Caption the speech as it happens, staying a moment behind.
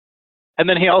And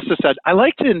then he also said, I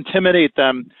like to intimidate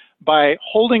them by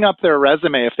holding up their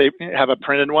resume if they have a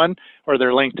printed one or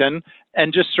their LinkedIn,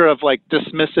 and just sort of like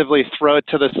dismissively throw it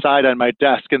to the side on my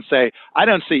desk and say, I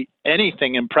don't see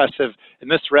anything impressive in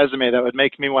this resume that would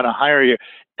make me want to hire you.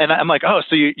 And I'm like, oh,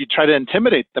 so you try to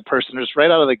intimidate the person just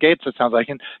right out of the gates, it sounds like.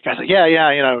 And the guy's like,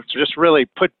 yeah, so just really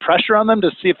put pressure on them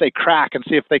to see if they crack and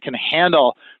see if they can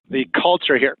handle the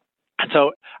culture here. And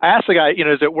so I asked the guy,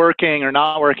 is it working or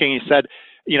not working? He said,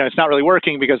 it's not really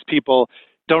working because people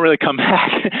don't really come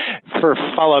back for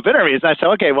follow-up interviews. And I said,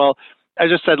 okay, well, I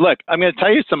just said, look, I'm going to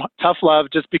tell you some tough love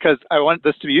just because I want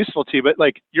this to be useful to you, but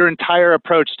like your entire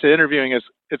approach to interviewing is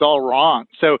all wrong.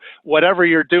 So whatever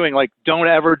you're doing, like don't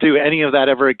ever do any of that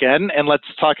ever again. And let's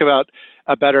talk about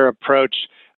a better approach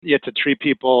yet to treat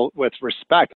people with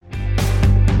respect.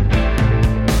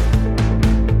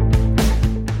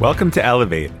 Welcome to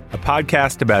Elevate, a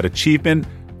podcast about achievement,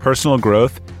 personal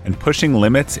growth, and pushing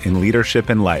limits in leadership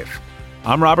and life.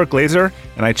 I'm Robert Glazer,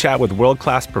 and I chat with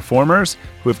world-class performers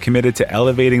who have committed to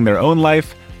elevating their own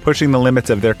life, pushing the limits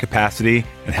of their capacity,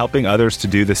 and helping others to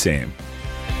do the same.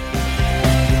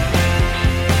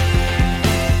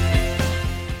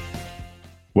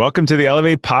 Welcome to the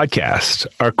Elevate podcast.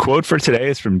 Our quote for today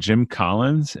is from Jim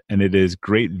Collins, and it is,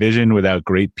 "Great vision without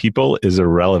great people is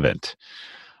irrelevant."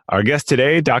 Our guest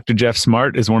today, Dr. Geoff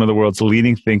Smart, is one of the world's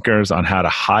leading thinkers on how to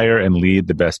hire and lead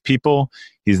the best people.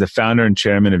 He's the founder and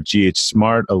chairman of GH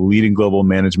Smart, a leading global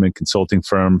management consulting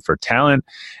firm for talent,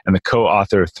 and the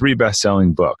co-author of 3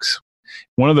 best-selling books.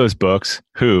 One of those books,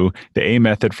 Who, The A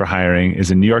Method for Hiring,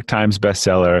 is a New York Times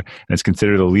bestseller and is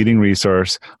considered a leading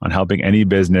resource on helping any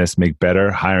business make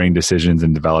better hiring decisions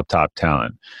and develop top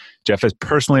talent. Geoff has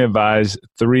personally advised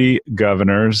 3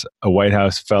 governors, a White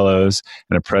House fellows,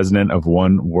 and a president of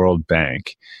one World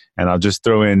Bank. And I'll just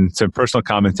throw in some personal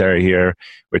commentary here,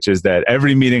 which is that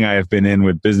every meeting I have been in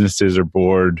with businesses or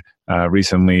board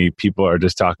recently, people are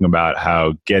just talking about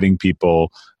how getting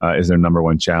people is their number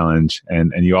one challenge.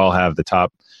 And you all have the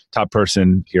top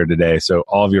person here today. So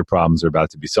all of your problems are about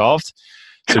to be solved.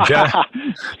 So Geoff,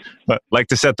 I'd like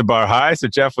to set the bar high. So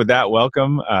Geoff, with that,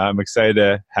 welcome. I'm excited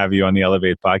to have you on the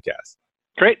Elevate podcast.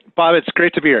 Great, Bob. It's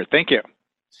great to be here. Thank you.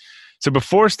 So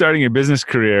before starting your business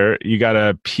career, you got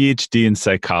a PhD in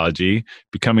psychology,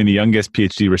 becoming the youngest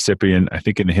PhD recipient, I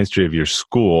think, in the history of your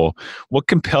school. What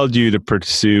compelled you to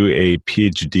pursue a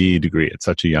PhD degree at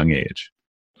such a young age?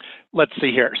 Let's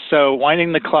see here. So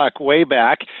winding the clock way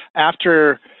back,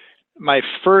 after my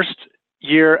first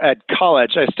year at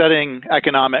college, I was studying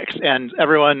economics, and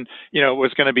everyone,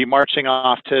 was going to be marching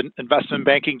off to investment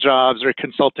banking jobs or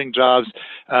consulting jobs,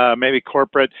 maybe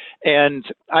corporate. And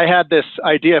I had this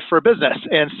idea for a business.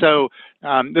 And so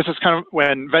this is kind of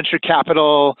when venture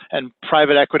capital and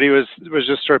private equity was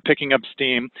just sort of picking up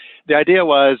steam. The idea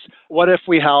was, what if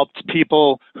we helped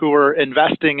people who were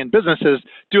investing in businesses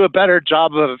do a better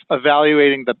job of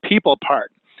evaluating the people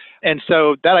part? And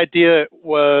so that idea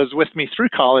was with me through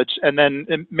college, and then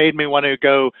it made me want to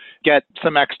go get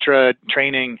some extra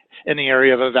training in the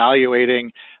area of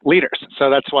evaluating leaders.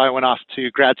 So that's why I went off to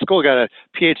grad school, got a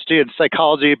PhD in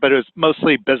psychology, but it was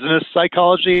mostly business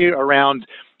psychology around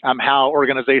how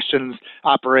organizations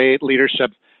operate, leadership,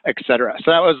 et cetera.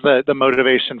 So that was the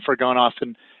motivation for going off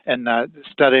and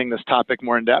studying this topic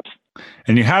more in depth.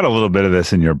 And you had a little bit of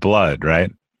this in your blood,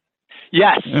 right?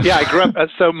 Yes. Yeah, I grew up.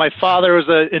 So my father was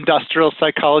an industrial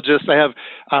psychologist. I have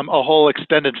a whole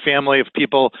extended family of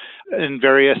people in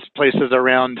various places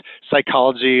around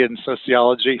psychology and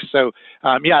sociology. So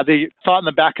the thought in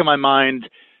the back of my mind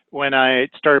when I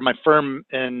started my firm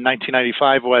in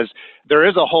 1995 was there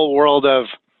is a whole world of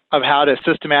how to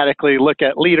systematically look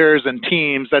at leaders and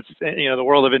teams. That's, the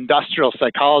world of industrial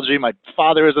psychology. My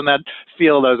father was in that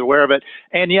field. I was aware of it.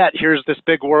 And yet here's this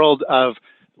big world of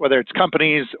whether it's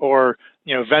companies or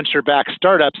venture-backed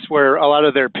startups where a lot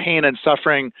of their pain and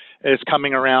suffering is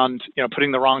coming around,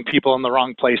 putting the wrong people in the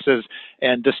wrong places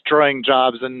and destroying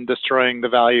jobs and destroying the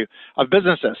value of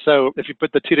businesses. So if you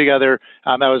put the two together,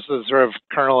 that was the sort of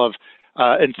kernel of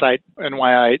insight and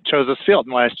why I chose this field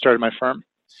and why I started my firm.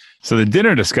 So the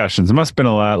dinner discussions, there must have been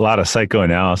a lot of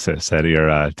psychoanalysis at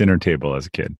your dinner table as a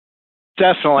kid.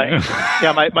 Definitely.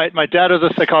 Yeah, my dad was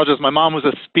a psychologist. My mom was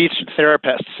a speech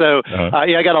therapist. So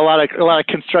I got a lot of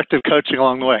constructive coaching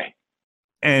along the way.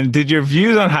 And did your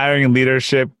views on hiring and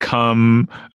leadership how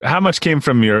much came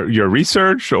from your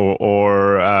research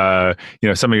or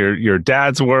some of your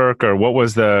dad's work, or what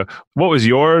was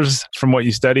yours from what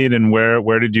you studied, and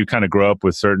where did you kind of grow up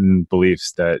with certain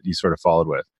beliefs that you sort of followed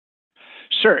with?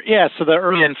 Sure. Yeah. So the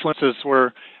early influences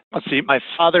were, my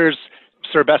father's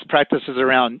sort of best practices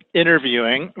around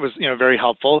interviewing was, very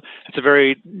helpful. It's a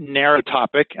very narrow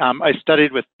topic. I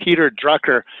studied with Peter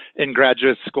Drucker in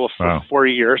graduate school for Wow. 4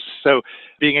 years. So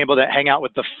being able to hang out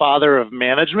with the father of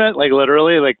management, like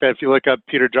literally, like that, if you look up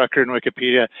Peter Drucker in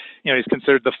Wikipedia, he's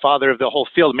considered the father of the whole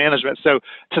field of management. So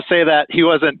to say that he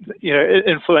wasn't,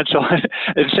 influential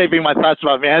in shaping my thoughts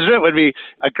about management would be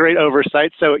a great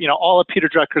oversight. So, all of Peter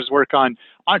Drucker's work on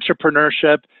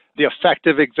entrepreneurship, the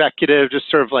effective executive, just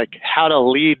sort of like how to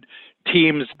lead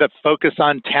teams that focus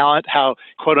on talent, how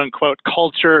quote unquote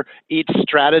culture eats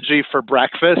strategy for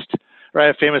breakfast, right?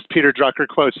 A famous Peter Drucker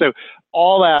quote. So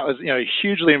all that was,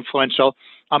 hugely influential.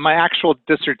 My actual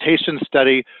dissertation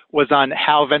study was on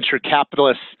how venture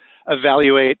capitalists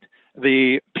evaluate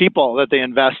the people that they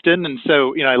invest in. And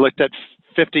so, I looked at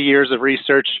 50 years of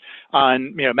research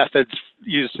on, methods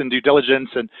used in due diligence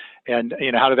and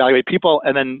how to evaluate people,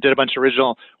 and then did a bunch of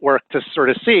original work to sort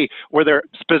of see were there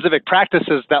specific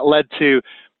practices that led to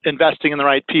investing in the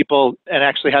right people and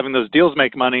actually having those deals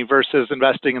make money versus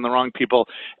investing in the wrong people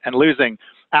and losing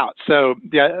out. So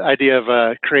the idea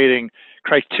of creating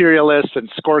criteria lists and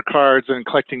scorecards and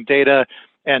collecting data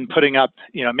and putting up,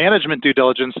 management due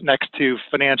diligence next to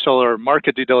financial or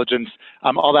market due diligence,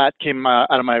 all that came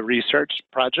out of my research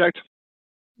project.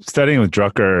 Studying with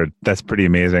Drucker, that's pretty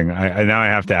amazing. I now I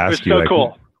have to ask you, so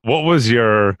cool. What was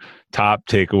your top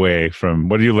takeaway from,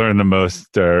 what did you learn the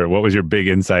most, or what was your big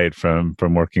insight from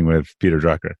working with Peter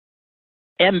Drucker?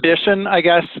 Ambition, I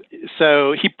guess.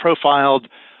 So he profiled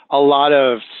a lot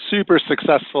of super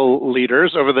successful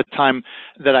leaders over the time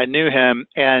that I knew him,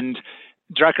 and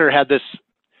Drucker had this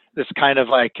kind of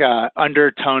like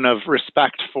undertone of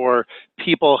respect for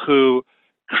people who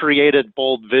created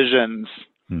bold visions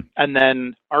and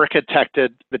then architected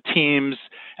the teams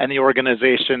and the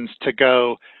organizations to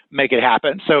go make it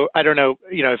happen. So I don't know,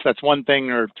 if that's one thing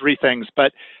or three things,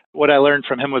 but what I learned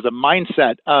from him was a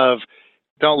mindset of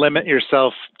don't limit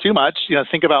yourself too much.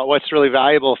 Think about what's really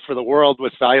valuable for the world,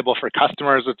 what's valuable for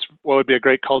customers, what would be a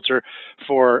great culture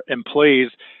for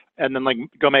employees, and then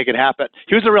go make it happen.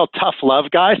 He was a real tough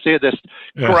love guy. So he had this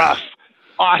gruff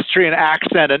Austrian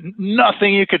accent, and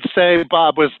nothing you could say,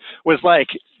 Bob, was like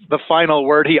the final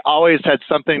word. He always had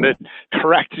something to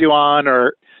correct you on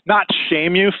or not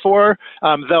shame you for,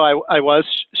 though I was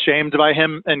shamed by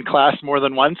him in class more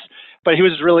than once. But he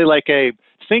was really like a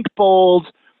think bold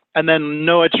and then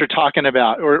know what you're talking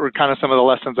about, or kind of some of the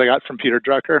lessons I got from Peter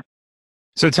Drucker.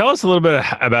 So tell us a little bit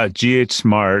about GH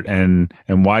Smart and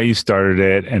why you started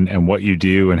it and what you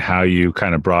do and how you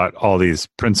kind of brought all these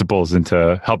principles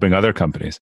into helping other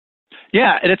companies.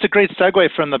 Yeah, and it's a great segue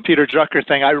from the Peter Drucker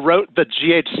thing. I wrote the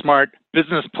GH Smart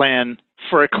business plan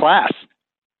for a class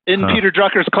in Peter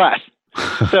Drucker's class.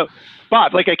 So,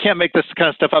 Bob, I can't make this kind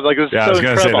of stuff up. It's I so was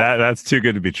going to say incredible. that's too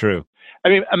good to be true. I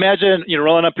mean, imagine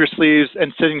rolling up your sleeves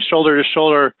and sitting shoulder to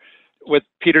shoulder with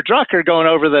Peter Drucker going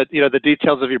over the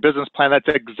details of your business plan. That's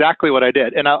exactly what I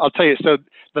did. And I'll tell you, so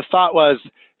the thought was,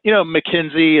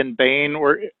 McKinsey and Bain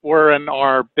were and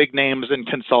are big names in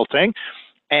consulting.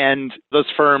 And those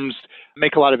firms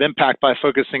make a lot of impact by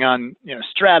focusing on,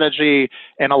 strategy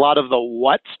and a lot of the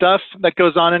what stuff that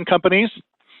goes on in companies.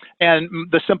 And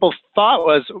the simple thought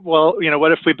was, well,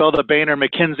 what if we build a Bain or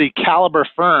McKinsey caliber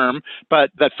firm,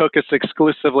 but that focused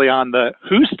exclusively on the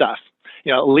who stuff?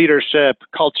 Leadership,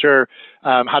 culture,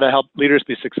 how to help leaders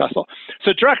be successful.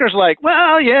 So Drucker's like,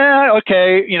 well, yeah,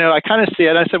 okay, I kind of see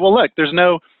it. I said, well, look, there's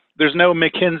no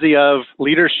McKinsey of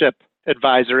leadership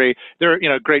advisory. There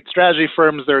are, great strategy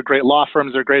firms, there are great law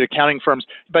firms, there are great accounting firms,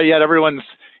 but yet everyone's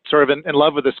sort of in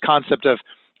love with this concept of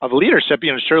leadership.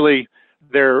 Surely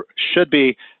there should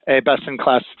be a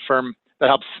best-in-class firm that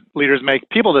helps leaders make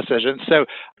people decisions. So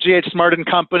GH Smart and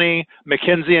Company,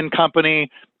 McKinsey and Company,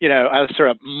 I sort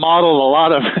of modeled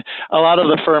a lot of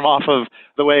the firm off of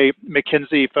the way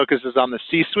McKinsey focuses on the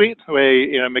C-suite, the way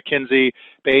McKinsey,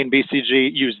 Bain,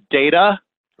 BCG use data,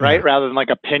 right, rather than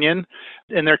opinion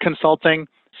in their consulting.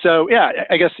 So yeah,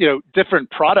 I guess different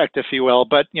product, if you will,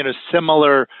 but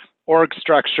similar org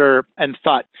structure and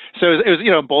thought. So it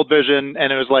was bold vision,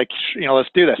 and it was let's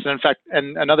do this. And in fact,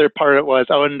 and another part of it was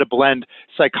I wanted to blend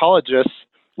psychologists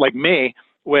like me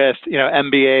with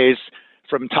MBAs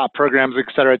from top programs, et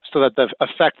cetera, so that the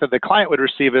effect that the client would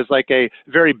receive is a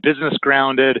very business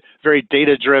grounded, very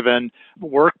data driven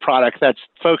work product that's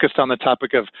focused on the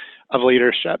topic of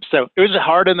leadership. So it was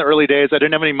hard in the early days. I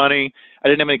didn't have any money. I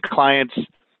didn't have any clients.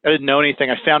 I didn't know anything.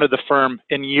 I founded the firm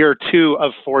in year 2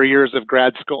 of 4 years of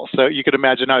grad school. So you could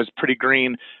imagine I was pretty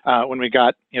green when we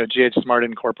got GH Smart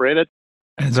Incorporated.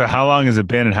 And so how long has it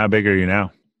been and how big are you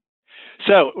now?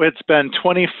 So it's been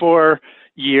 24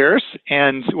 years,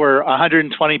 and we're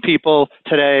 120 people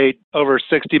today, over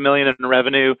 60 million in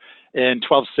revenue in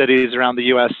 12 cities around the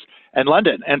US and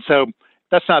London. And so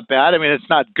that's not bad. I mean, it's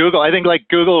not Google. I think like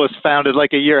Google was founded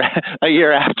like a year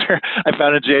after I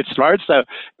founded GH Smart. So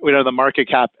we know the market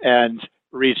cap and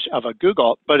reach of a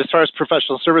Google. But as far as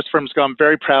professional service firms go, I'm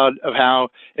very proud of how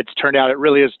it's turned out. It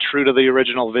really is true to the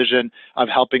original vision of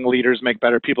helping leaders make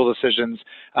better people decisions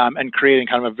and creating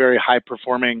kind of a very high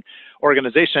performing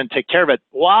organization and take care of it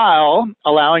while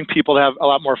allowing people to have a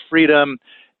lot more freedom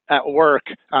at work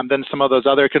than some of those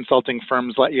other consulting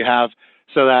firms let you have,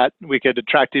 so that we could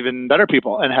attract even better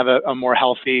people and have a more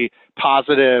healthy,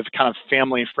 positive, kind of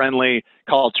family-friendly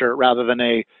culture rather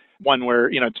than one where,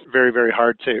 it's very, very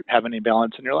hard to have any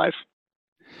balance in your life.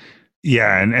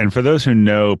 Yeah. And for those who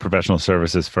know professional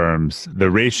services firms, the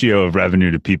ratio of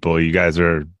revenue to people, you guys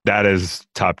that is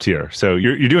top tier. So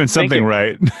you're doing something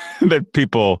right that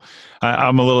people,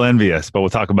 I'm a little envious, but we'll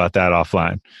talk about that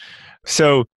offline.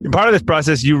 So part of this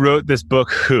process, you wrote this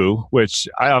book, Who, which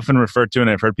I often refer to,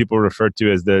 and I've heard people refer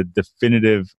to as the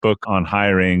definitive book on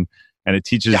hiring, and it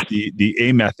teaches the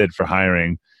A method for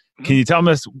hiring. Can you tell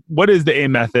us what is the A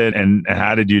method and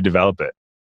how did you develop it?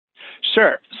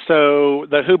 Sure. So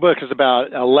the Who book is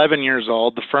about 11 years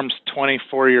old. The firm's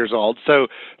 24 years old. So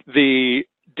the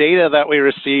data that we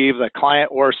receive, the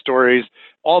client war stories,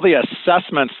 all the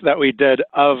assessments that we did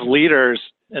of leaders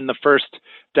in the first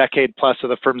decade plus of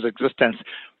the firm's existence,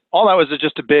 all that was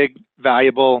just a big,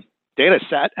 valuable data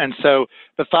set. And so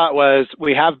the thought was,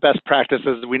 we have best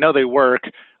practices, we know they work,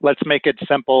 let's make it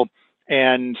simple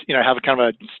and have a kind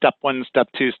of a step 1, step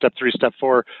 2, step 3, step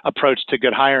 4 approach to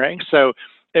good hiring. So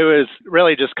it was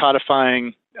really just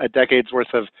codifying a decade's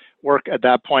worth of work at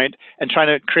that point and trying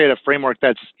to create a framework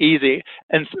that's easy.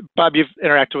 And Bob, you've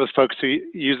interacted with folks who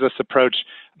use this approach.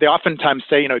 They oftentimes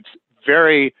say, it's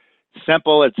very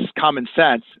simple, it's common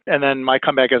sense. And then my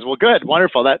comeback is, well, good,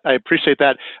 wonderful, I appreciate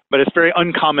that, but it's very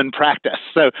uncommon practice.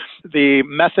 So the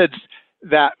methods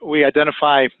that we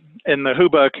identify in the Who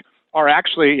book are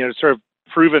actually, sort of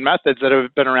proven methods that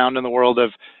have been around in the world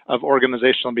of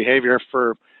organizational behavior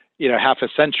for, half a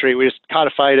century. We just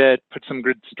codified it, put some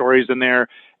good stories in there,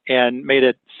 and made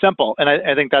it simple. And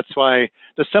I think that's why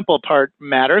the simple part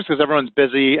matters, because everyone's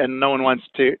busy and no one wants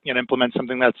to implement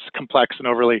something that's complex and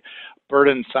overly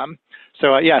burdensome.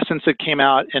 So since it came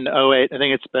out in 2008, I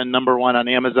think it's been number 1 on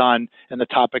Amazon in the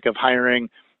topic of hiring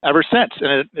ever since,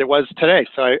 and it was today.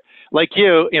 So like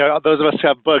you, those of us who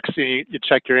have books, you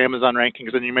check your Amazon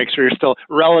rankings and you make sure you're still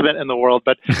relevant in the world.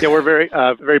 But we're very,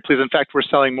 very pleased. In fact, we're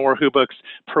selling more Who books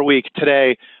per week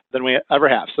today than we ever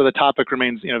have. So the topic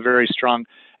remains, very strong,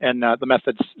 and the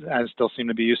methods still seem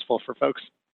to be useful for folks.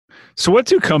 So what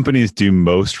do companies do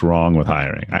most wrong with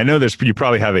hiring? I know you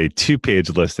probably have a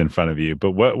 2-page list in front of you,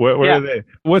 but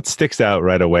what sticks out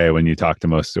right away when you talk to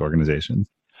most organizations?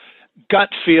 Gut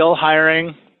feel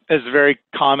hiring is very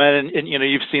common, and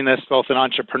you've seen this both in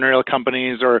entrepreneurial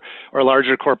companies or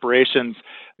larger corporations,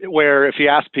 where if you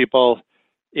ask people,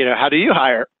 how do you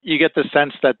hire? You get the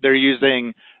sense that they're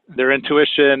using their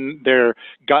intuition, their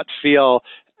gut feel,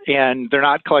 and they're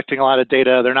not collecting a lot of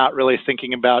data. They're not really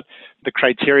thinking about the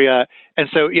criteria. And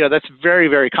so, that's very,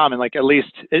 very common. Like, at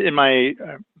least in my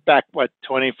back,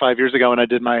 25 years ago when I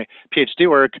did my PhD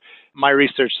work, my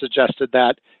research suggested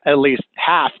that at least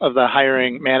half of the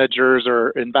hiring managers or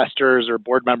investors or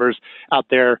board members out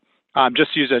there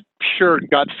just use a pure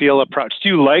gut feel approach. Do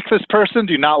you like this person?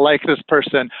 Do you not like this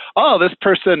person? Oh, this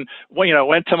person,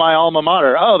 went to my alma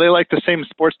mater. Oh, they like the same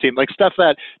sports team. Like, stuff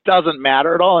that doesn't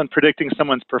matter at all, and predicting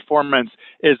someone's performance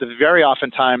is very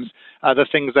oftentimes the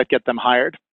things that get them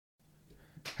hired.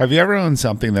 Have you ever owned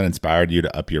something that inspired you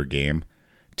to up your game?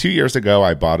 2 years ago,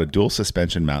 I bought a dual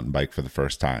suspension mountain bike for the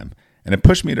first time, and it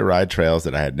pushed me to ride trails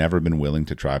that I had never been willing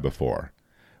to try before.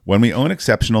 When we own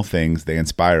exceptional things, they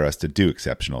inspire us to do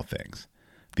exceptional things.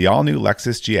 The all-new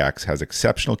Lexus GX has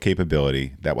exceptional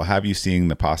capability that will have you seeing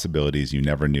the possibilities you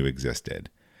never knew existed.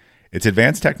 Its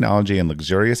advanced technology and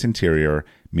luxurious interior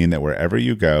mean that wherever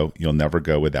you go, you'll never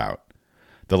go without.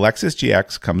 The Lexus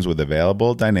GX comes with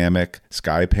available dynamic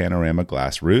sky panorama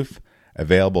glass roof,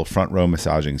 available front-row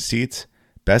massaging seats,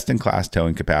 best-in-class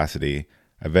towing capacity,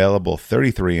 available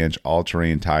 33-inch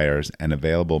all-terrain tires, and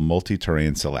available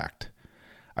multi-terrain select.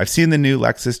 I've seen the new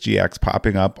Lexus GX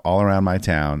popping up all around my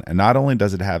town, and not only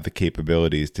does it have the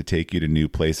capabilities to take you to new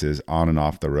places on and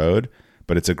off the road,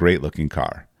 but it's a great-looking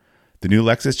car. The new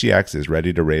Lexus GX is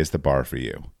ready to raise the bar for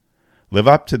you. Live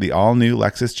up to the all-new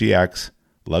Lexus GX,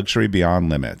 luxury beyond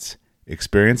limits.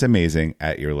 Experience amazing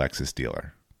at your Lexus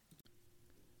dealer.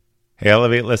 Hey,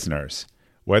 Elevate listeners.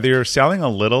 Whether you're selling a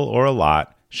little or a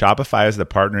lot, Shopify is the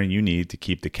partner you need to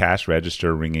keep the cash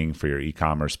register ringing for your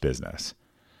e-commerce business.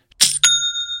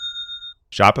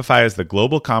 Shopify is the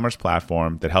global commerce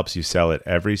platform that helps you sell at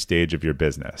every stage of your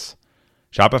business.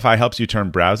 Shopify helps you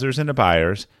turn browsers into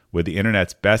buyers with the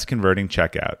internet's best converting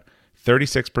checkout,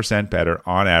 36% better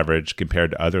on average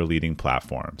compared to other leading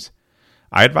platforms.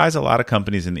 I advise a lot of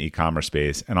companies in the e-commerce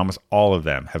space, and almost all of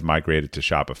them have migrated to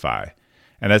Shopify.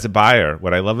 And as a buyer,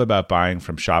 what I love about buying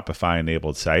from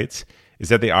Shopify-enabled sites is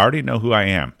that they already know who I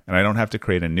am, and I don't have to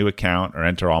create a new account or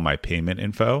enter all my payment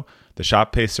info. The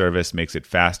Shop Pay service makes it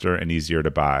faster and easier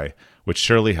to buy, which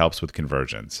surely helps with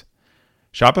conversions.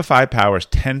 Shopify powers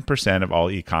 10% of all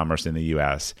e-commerce in the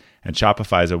US, and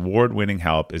Shopify's award-winning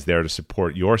help is there to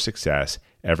support your success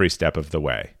every step of the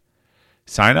way.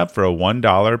 Sign up for a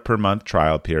 $1 per month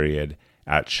trial period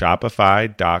at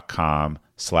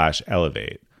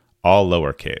shopify.com/elevate, all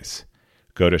lowercase.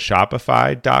 Go to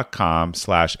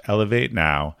shopify.com/elevate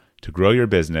now to grow your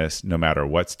business no matter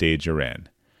what stage you're in.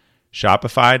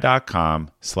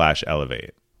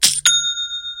 Shopify.com/elevate.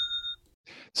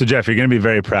 So, Geoff, you're going to be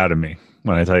very proud of me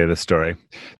when I tell you this story.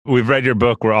 We've read your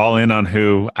book. We're all in on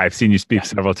Who. I've seen you speak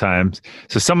several times.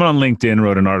 So someone on LinkedIn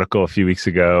wrote an article a few weeks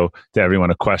ago to everyone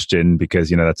a question because,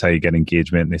 that's how you get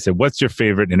engagement. And they said, what's your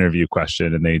favorite interview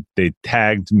question? And they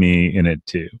tagged me in it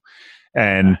too.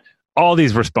 And all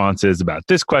these responses about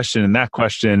this question and that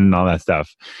question and all that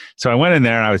stuff. So I went in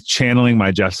there and I was channeling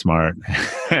my Geoff Smart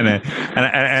and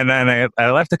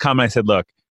I left a comment. I said, look,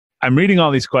 I'm reading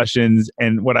all these questions,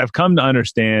 and what I've come to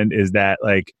understand is that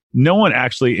no one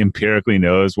actually empirically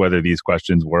knows whether these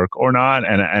questions work or not.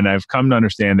 And I've come to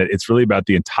understand that it's really about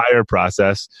the entire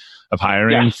process of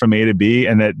hiring from A to B,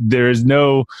 and that there is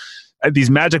no these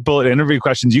magic bullet interview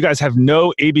questions. You guys have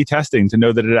no A/B testing to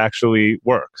know that it actually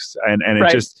works, and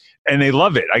it just and they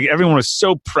love it. Everyone was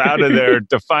so proud of their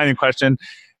defining question,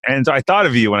 and so I thought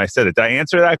of you when I said it. Did I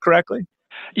answer that correctly?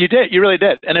 You did. You really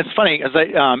did. And it's funny, as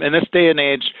in this day and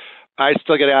age, I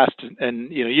still get asked,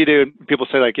 and you do. People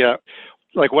say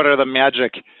what are the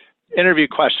magic interview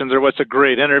questions, or what's a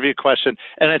great interview question?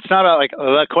 And it's not about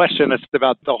the question; it's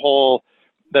about the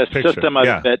picture, system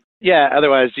of it. Yeah.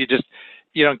 Otherwise, you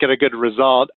don't get a good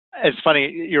result. It's funny,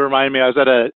 you remind me, I was at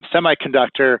a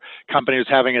semiconductor company who was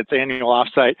having its annual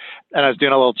offsite, and I was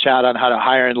doing a little chat on how to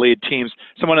hire and lead teams.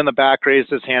 Someone in the back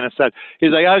raised his hand and said,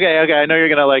 he's like, okay, I know you're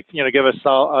going to give us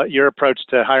all your approach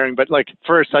to hiring, but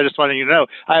first, I just wanted you to know,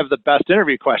 I have the best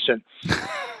interview question.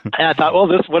 And I thought, well,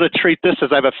 what a treat this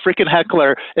is. I have a freaking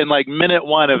heckler in minute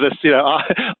one of this,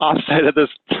 offsite of this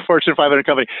Fortune 500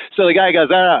 company. So the guy goes,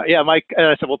 yeah, Mike. And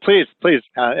I said, well, please,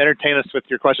 entertain us with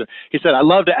your question. He said, I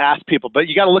love to ask people, but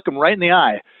you got to look them right in the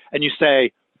eye. And you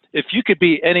say, if you could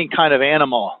be any kind of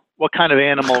animal, what kind of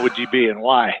animal would you be and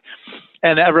why?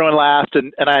 And everyone laughed.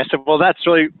 And I said, well, that's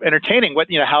really entertaining.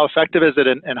 How effective is it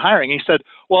in hiring? He said,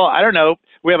 well, I don't know.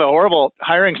 We have a horrible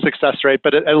hiring success rate,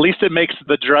 but at least it makes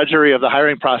the drudgery of the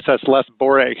hiring process less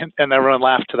boring. And everyone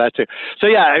laughed to that too. So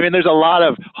there's a lot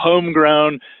of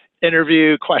homegrown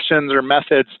interview questions or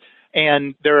methods,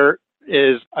 and there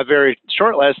is a very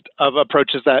short list of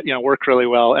approaches that work really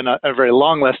well, and a very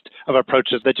long list of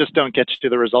approaches that just don't get you to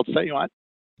the results that you want.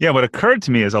 Yeah, what occurred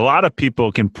to me is a lot of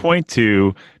people can point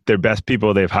to their best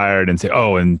people they've hired and say,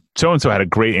 oh, and so had a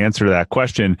great answer to that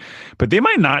question. But they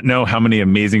might not know how many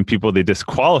amazing people they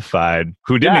disqualified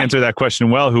who didn't answer that question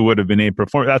well, who would have been a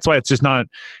performer. That's why it's this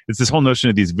whole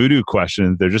notion of these voodoo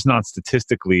questions. They're just not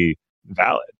statistically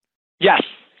valid. Yes,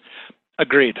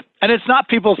 agreed. And it's not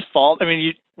people's fault.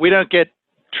 We don't get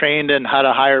trained in how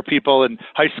to hire people in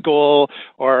high school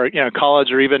or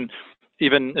college, or even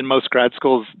in most grad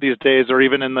schools these days, or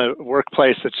even in the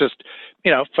workplace. It's just,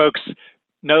 folks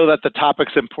know that the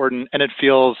topic's important and it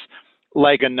feels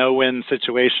like a no-win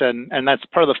situation. And that's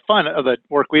part of the fun of the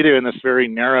work we do in this very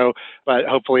narrow, but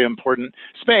hopefully important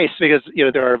space, because,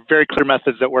 there are very clear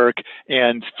methods that work.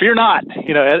 And fear not,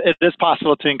 it is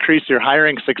possible to increase your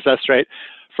hiring success rate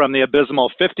from the abysmal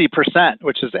 50%,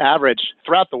 which is average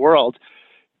throughout the world,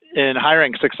 in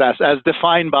hiring success, as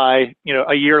defined by,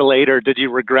 a year later, did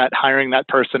you regret hiring that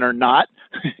person or not?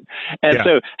 And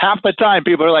so half the time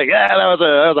people are like, that was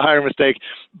a hiring mistake.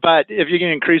 But if you can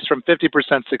increase from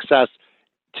 50% success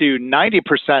to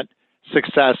 90%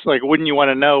 success, wouldn't you want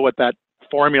to know what that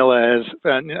formula is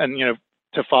and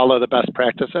to follow the best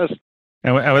practices?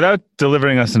 And without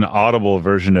delivering us an audible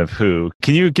version of Who,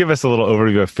 can you give us a little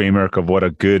overview, a framework of what a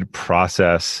good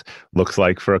process looks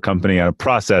like for a company, and a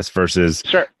process versus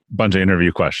bunch of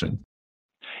interview questions?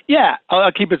 Yeah,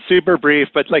 I'll keep it super brief,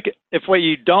 but if what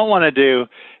you don't want to do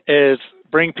is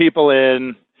bring people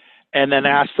in and then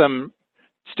ask them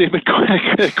stupid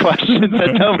questions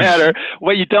that don't matter.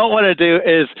 What you don't want to do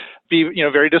is be,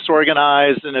 very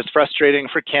disorganized, and it's frustrating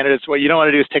for candidates. What you don't want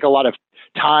to do is take a lot of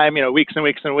time, weeks and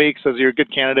weeks and weeks as your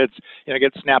good candidates,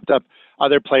 get snapped up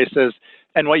other places.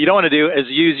 And what you don't want to do is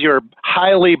use your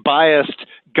highly biased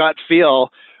gut feel,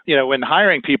 when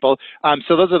hiring people.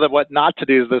 So those are the what not to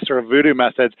do, is the sort of voodoo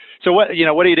methods. So what do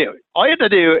you do? All you have to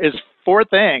do is 4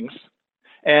 things,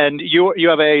 and you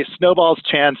have a snowball's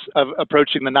chance of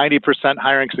approaching the 90%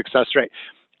 hiring success rate.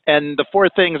 And the 4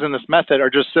 things in this method are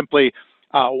just simply,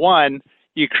 1,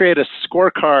 you create a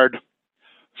scorecard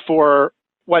for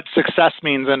what success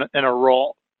means in a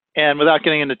role. And without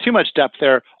getting into too much depth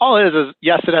there, all it is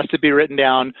yes, it has to be written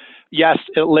down. Yes,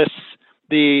 it lists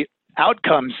the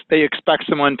outcomes they expect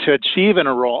someone to achieve in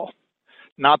a role,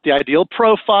 not the ideal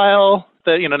profile,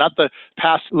 not the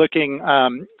past-looking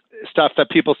stuff that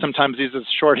people sometimes use as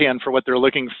shorthand for what they're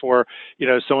looking for,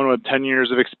 someone with 10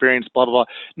 years of experience, blah, blah, blah.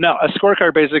 No, a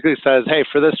scorecard basically says, hey,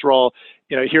 for this role,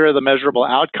 here are the measurable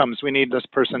outcomes we need this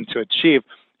person to achieve.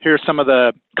 Here's some of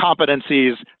the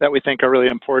competencies that we think are really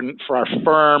important for our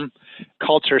firm,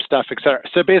 culture stuff, et cetera.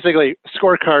 So basically,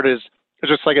 scorecard is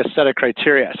just like a set of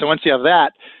criteria. So once you have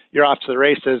that, you're off to the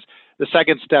races. The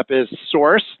second step is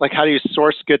source. Like, how do you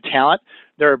source good talent?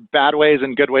 There are bad ways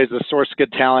and good ways to source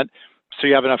good talent, so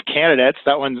you have enough candidates.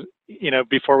 That one's,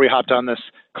 before we hopped on this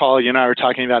call, you and I were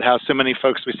talking about how so many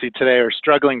folks we see today are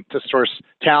struggling to source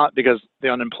talent because the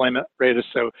unemployment rate is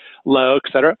so low,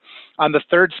 et cetera. The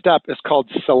third step is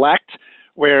called select,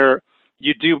 where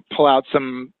you do pull out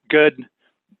some good,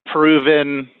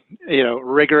 proven,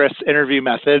 rigorous interview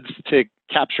methods to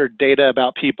capture data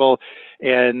about people.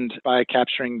 And by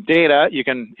capturing data, you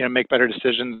can make better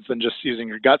decisions than just using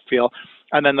your gut feel.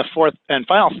 And then the fourth and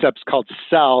final step is called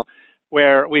sell,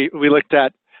 where we looked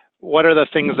at what are the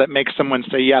things that make someone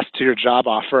say yes to your job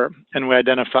offer. And we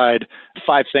identified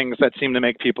 5 things that seem to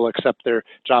make people accept their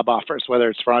job offers, whether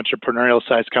it's for entrepreneurial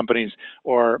sized companies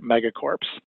or megacorps.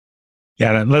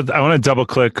 Yeah, I want to double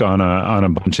click on a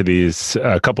bunch of these,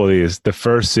 a couple of these. The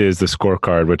first is the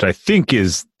scorecard, which I think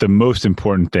is the most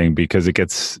important thing because it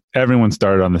gets everyone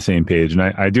started on the same page. And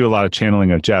I do a lot of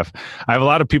channeling of Geoff. I have a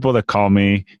lot of people that call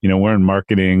me, we're in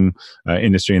marketing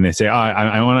industry, and they say,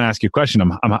 I want to ask you a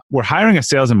question. We're hiring a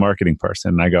sales and marketing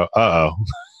person. And I go, uh-oh.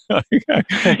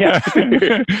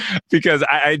 Because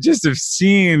I just have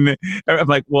seen, I'm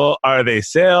like, well, are they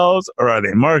sales or are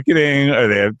they marketing?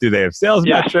 Do they have sales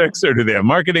metrics or do they have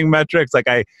marketing metrics? Like,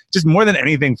 just more than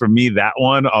anything for me, that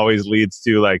one always leads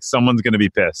to like, someone's going to be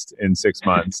pissed in 6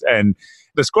 months. And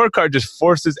the scorecard just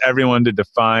forces everyone to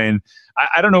define.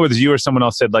 I don't know whether you or someone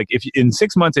else said, like, if in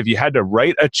 6 months, if you had to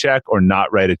write a check or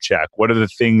not write a check, what are the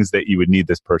things that you would need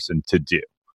this person to do?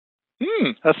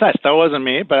 That's nice. That wasn't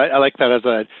me, but I like that as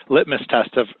a litmus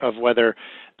test of whether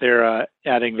they're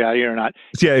adding value or not.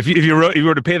 Yeah, if you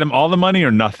were to pay them all the money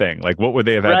or nothing, like what would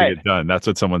they have had to get done? That's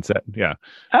what someone said. Yeah.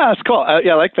 That's cool.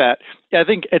 Yeah, I like that. Yeah, I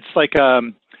think it's like,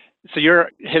 so you're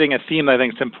hitting a theme that I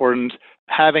think is important.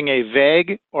 Having a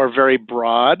vague or very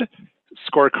broad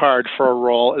scorecard for a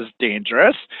role is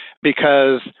dangerous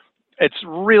because it's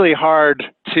really hard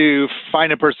to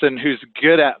find a person who's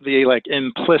good at the like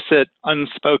implicit,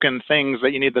 unspoken things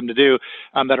that you need them to do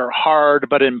that are hard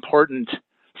but important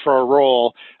for a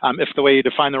role. If the way you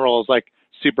define the role is like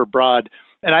super broad.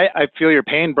 And I feel your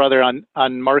pain, brother,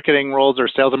 on marketing roles or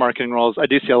sales and marketing roles. I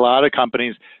do see a lot of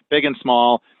companies, big and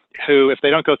small, who, if they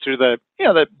don't go through the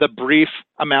brief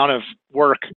amount of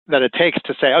work that it takes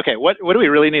to say, okay, what do we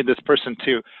really need this person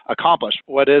to accomplish?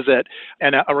 What is it?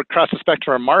 And across the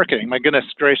spectrum of marketing, my goodness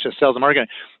gracious, sales and marketing,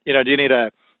 do you need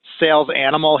a sales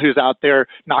animal who's out there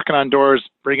knocking on doors,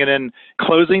 bringing in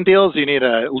closing deals? Do you need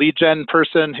a lead gen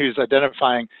person who's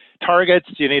identifying targets?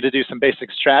 Do you need to do some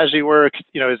basic strategy work?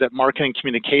 Is it marketing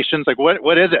communications? Like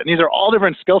what is it? And these are all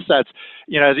different skill sets,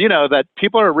 as you know, that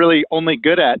people are really only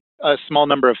good at a small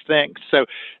number of things. So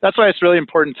that's why it's really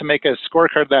important to make a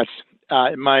scorecard that's,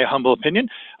 in my humble opinion,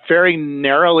 very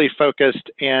narrowly focused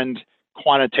and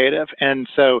quantitative. And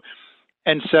so,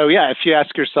 yeah, if you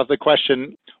ask yourself the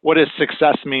question, what does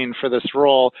success mean for this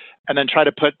role? And then try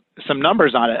to put some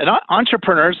numbers on it. And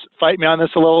entrepreneurs, fight me on this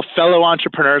a little, fellow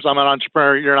entrepreneurs. I'm an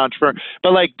entrepreneur, you're an entrepreneur.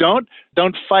 But like, don't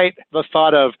fight the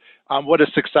thought of what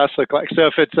does success look like? So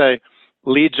if it's a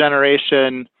lead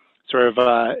generation sort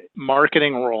of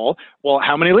marketing role, well,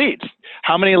 how many leads?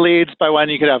 How many leads by when?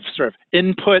 You could have sort of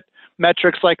input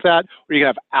metrics like that, or you can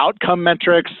have outcome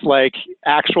metrics like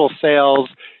actual sales,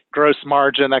 gross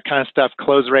margin, that kind of stuff,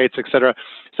 close rates, et cetera.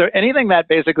 So anything that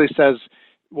basically says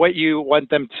what you want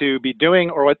them to be doing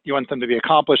or what you want them to be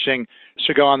accomplishing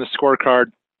should go on the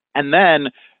scorecard. And then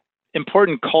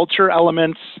important culture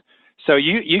elements, So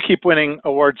you keep winning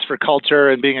awards for culture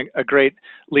and being a great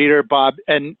leader, Bob,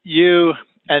 and you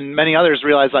and many others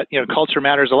realize that, culture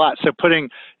matters a lot. So putting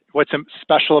what's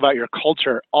special about your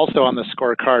culture also on the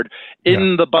scorecard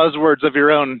in the buzzwords of your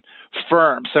own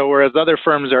firm. So whereas other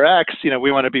firms are X,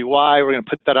 we want to be Y, we're going to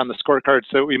put that on the scorecard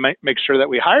so we might make sure that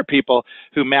we hire people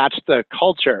who match the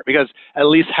culture, because at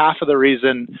least half of the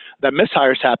reason that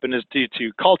mishires happen is due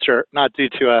to culture, not due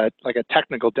to a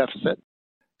technical deficit.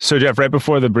 So Geoff, right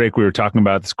before the break, we were talking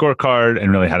about the scorecard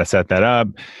and really how to set that up.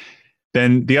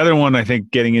 Then the other one I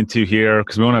think getting into here,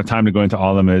 because we won't have time to go into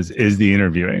all of them, is the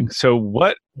interviewing. So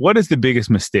what is the biggest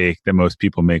mistake that most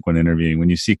people make when interviewing? When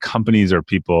you see companies or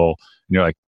people, and you're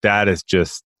like, that is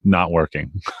just not working.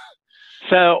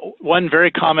 So one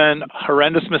very common,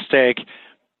 horrendous mistake,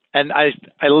 and I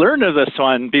learned of this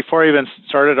one before I even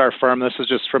started our firm. This is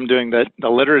just from doing the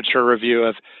literature review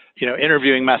of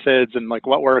interviewing methods and like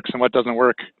what works and what doesn't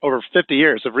work over 50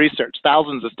 years of research,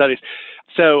 thousands of studies.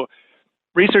 So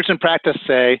research and practice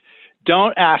say,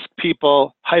 don't ask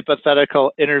people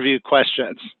hypothetical interview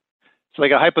questions. So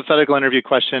like a hypothetical interview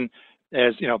question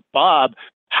is, Bob,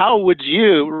 how would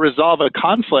you resolve a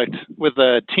conflict with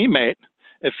a teammate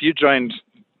if you joined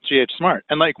GH Smart?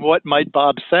 And like, what might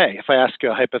Bob say if I ask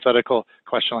you a hypothetical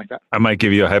question like that? I might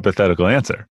give you a hypothetical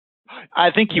answer.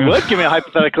 I think you would give me a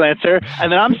hypothetical answer.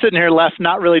 And then I'm sitting here left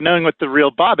not really knowing what the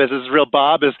real Bob is. Is real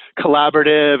Bob is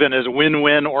collaborative and as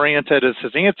win-win oriented as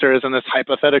his answer is in this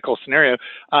hypothetical scenario?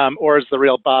 Or is the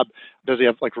real Bob, does he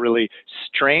have like really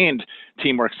strained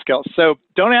teamwork skills? So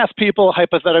don't ask people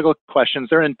hypothetical questions.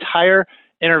 Their entire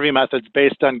interview methods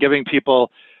based on giving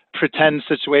people pretend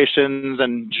situations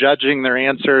and judging their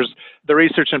answers. The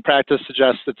research and practice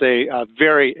suggests it's a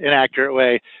very inaccurate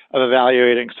way of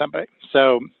evaluating somebody.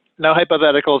 So no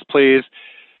hypotheticals, please.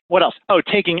 What else? Oh,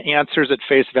 taking answers at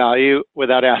face value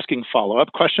without asking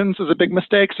follow-up questions is a big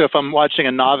mistake. So if I'm watching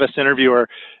a novice interviewer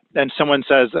and someone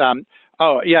says,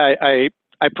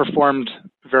 I performed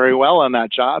very well on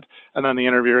that job. And then the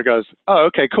interviewer goes, oh,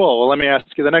 okay, cool. Well, let me ask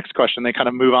you the next question. They kind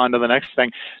of move on to the next thing,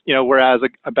 whereas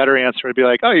a better answer would be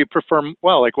like, oh, you perform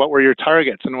well. Like, what were your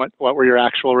targets and what were your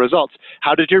actual results?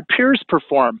 How did your peers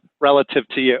perform relative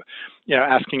to you?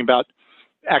 Asking about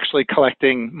actually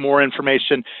collecting more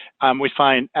information. We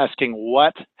find asking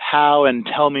what, how, and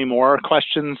tell me more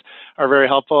questions are very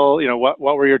helpful. What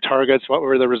were your targets? What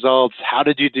were the results? How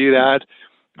did you do that?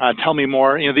 Tell me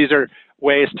more. These are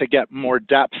ways to get more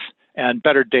depth and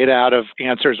better data out of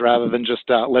answers rather than just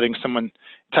letting someone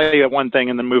tell you one thing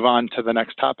and then move on to the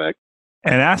next topic.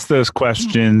 And ask those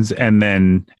questions and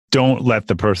then don't let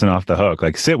the person off the hook.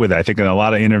 Like sit with it. I think a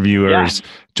lot of interviewers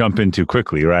jump in too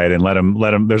quickly, right? And let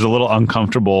them, there's a little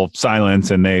uncomfortable silence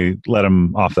and they let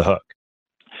them off the hook.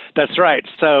 That's right.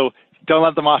 So don't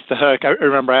let them off the hook. I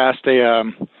remember I asked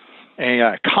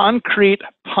a concrete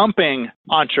pumping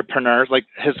entrepreneur, like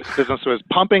his business was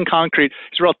pumping concrete.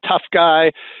 He's a real tough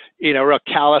guy, real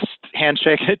calloused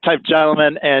handshake type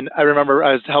gentleman. And I remember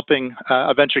I was helping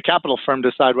a venture capital firm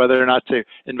decide whether or not to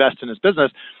invest in his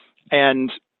business.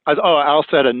 And I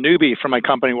also had a newbie from my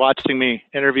company watching me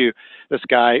interview this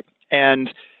guy.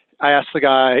 And I asked the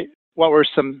guy, what were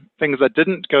some things that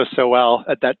didn't go so well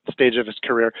at that stage of his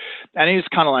career? And he's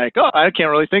kind of like, I can't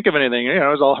really think of anything. It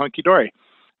was all hunky-dory.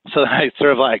 So I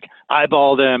sort of like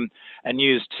eyeballed him and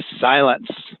used silence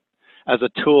as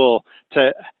a tool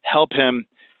to help him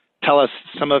tell us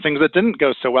some of the things that didn't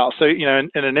go so well. So, in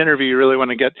an interview, you really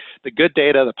want to get the good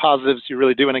data, the positives. You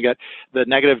really do want to get the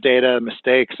negative data,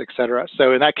 mistakes, et cetera.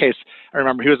 So in that case, I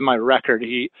remember he was my record.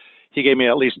 He gave me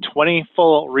at least 20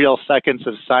 full real seconds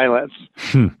of silence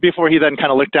before he then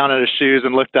kind of looked down at his shoes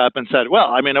and looked up and said,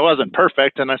 well, it wasn't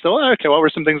perfect. And I said, well, okay, what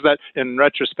were some things that in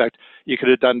retrospect you could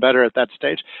have done better at that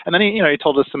stage? And then he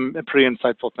told us some pretty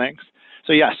insightful things.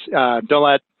 So yes, don't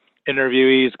let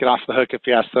interviewees get off the hook if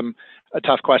you ask them a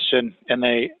tough question and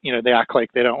they act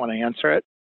like they don't want to answer it.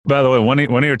 By the way, one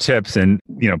of your tips, and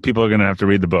people are going to have to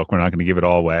read the book. We're not going to give it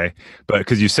all away, but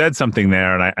because you said something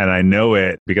there, and I know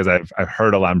it because I've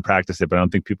heard a lot and practiced it, but I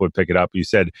don't think people would pick it up. You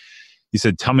said,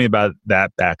 tell me about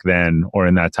that back then or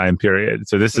in that time period.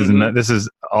 So this is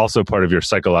also part of your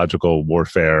psychological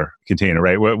warfare container,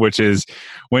 right? Which is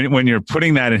when you're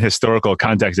putting that in historical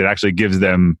context, it actually gives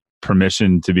them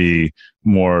permission to be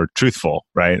more truthful,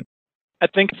 right? I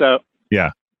think so.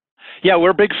 Yeah. Yeah,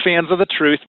 we're big fans of the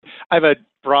truth. I have a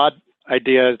broad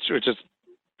idea, which is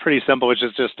pretty simple, which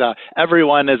is just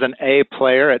everyone is an A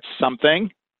player at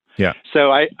something. Yeah.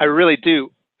 So I really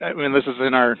do. This is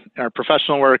in our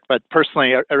professional work, but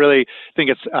personally, I really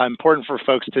think it's important for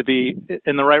folks to be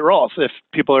in the right roles. If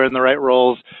people are in the right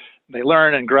roles, they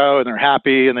learn and grow and they're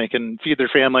happy and they can feed their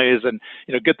families and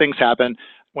good things happen.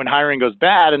 when hiring goes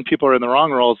bad and people are in the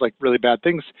wrong roles, like really bad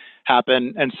things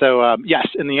happen. And so, yes,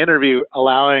 in the interview,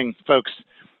 allowing folks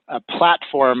a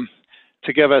platform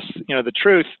to give us, the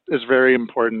truth is very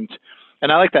important.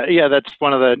 And I like that. Yeah, that's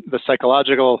one of the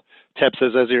psychological tips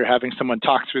is as you're having someone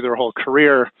talk through their whole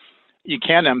career, you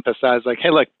can emphasize like, hey,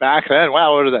 look, back then,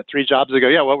 wow, what was that, 3 jobs ago?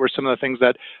 Yeah, what were some of the things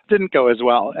that didn't go as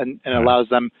well? And allows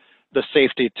them the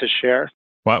safety to share.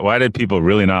 Why did people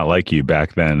really not like you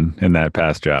back then in that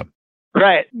past job?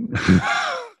 Right.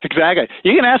 Exactly.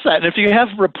 You can ask that. And if you have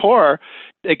rapport,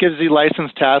 it gives you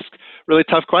license to ask really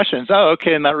tough questions. Oh,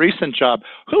 okay, in that recent job,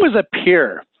 who was a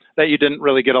peer that you didn't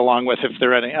really get along with, if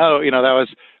there any? Oh, that was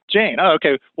Jane. Oh,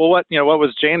 okay. Well, what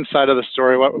was Jane's side of the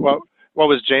story? What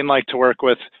was Jane like to work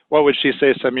with? What would she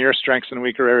say some of your strengths and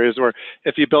weaker areas were?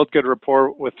 If you build good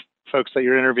rapport with folks that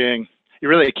you're interviewing, you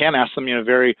really can ask them,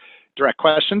 very direct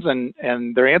questions,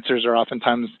 and their answers are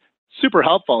oftentimes super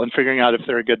helpful in figuring out if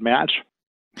they're a good match.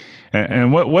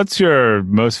 And what's your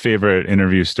most favorite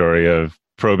interview story of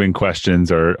probing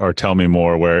questions or tell me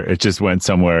more where it just went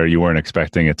somewhere you weren't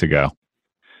expecting it to go?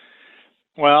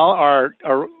 Well, our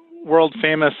world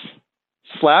famous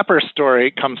slapper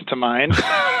story comes to mind.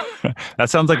 That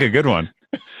sounds like a good one.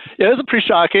 Yeah, it was pretty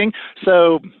shocking.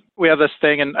 So we have this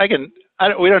thing, and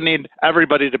we don't need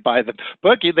everybody to buy the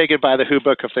book. They can buy the Who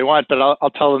book if they want, but I'll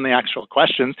tell them the actual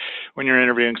questions. When you're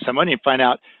interviewing someone, you find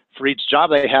out for each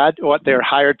job they had, what they're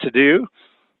hired to do,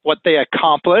 what they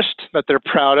accomplished that they're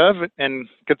proud of, and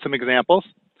get some examples.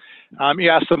 You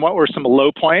ask them what were some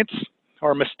low points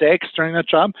or mistakes during that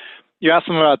job. You ask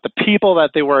them about the people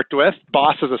that they worked with,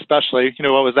 bosses especially.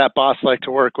 What was that boss like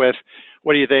to work with?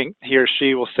 What do you think he or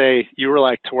she will say you were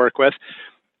like to work with?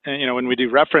 And, when we do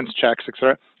reference checks, et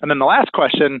cetera. And then the last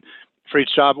question for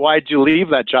each job, why did you leave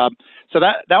that job? So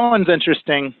that one's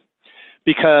interesting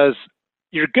because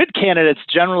your good candidates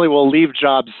generally will leave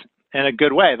jobs in a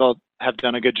good way. They'll have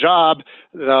done a good job.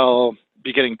 They'll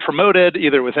be getting promoted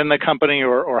either within the company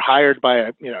or hired by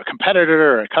a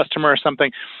competitor or a customer or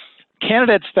something.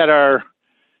 Candidates that are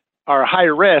high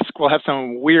risk will have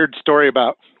some weird story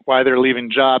about why they're leaving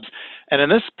jobs. And in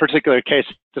this particular case,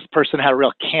 this person had a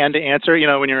real canned answer.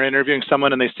 When you're interviewing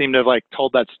someone and they seem to have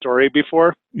told that story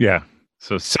before. Yeah.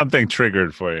 So something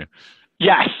triggered for you.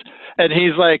 Yes. And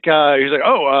he's like, I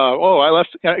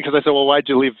left because I said, well, why'd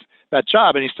you leave that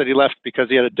job? And he said he left because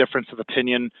he had a difference of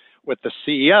opinion with the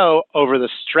CEO over the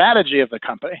strategy of the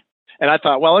company. And I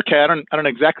thought, well, okay, I don't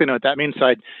exactly know what that means. So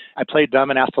I played dumb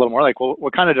and asked a little more, like, well,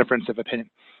 what kind of difference of opinion?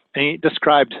 And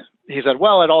he said,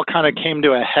 well, it all kind of came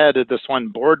to a head at this one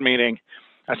board meeting.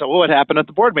 I said, well, what happened at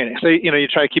the board meeting? So, you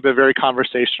try to keep it very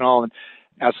conversational and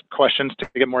ask questions to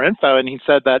get more info. And he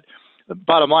said that the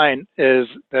bottom line is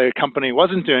the company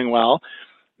wasn't doing well.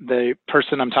 The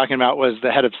person I'm talking about was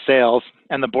the head of sales.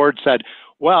 And the board said,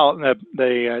 well,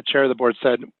 the chair of the board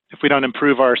said, if we don't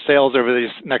improve our sales over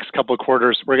these next couple of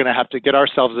quarters, we're going to have to get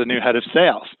ourselves a new head of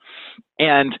sales.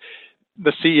 And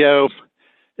the CEO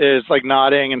is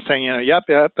nodding and saying, yep,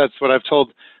 that's what I've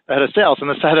told the head of sales. And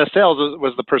the head of sales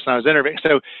was the person I was interviewing.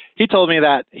 So he told me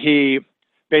that he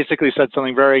basically said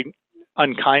something very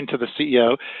unkind to the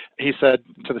CEO. He said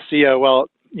to the CEO, well,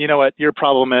 you know what your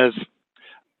problem is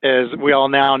we all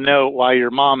now know why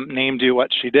your mom named you what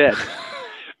she did.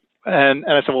 And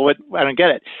I said, well, I don't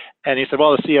get it. And he said,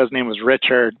 well, the CEO's name was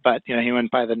Richard, but he went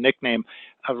by the nickname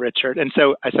of Richard. And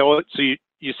so I said, well, so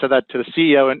you said that to the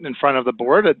CEO in front of the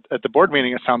board at the board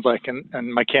meeting, it sounds like.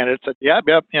 And my candidate said, yep,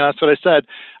 that's what I said.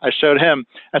 I showed him.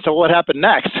 I said, well, what happened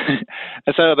next?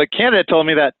 And so the candidate told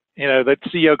me that, the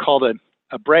CEO called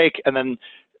a break and then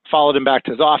followed him back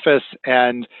to his office,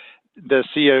 and the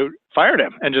CEO fired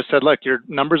him and just said, look, your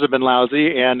numbers have been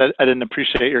lousy and I didn't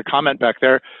appreciate your comment back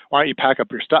there. Why don't you pack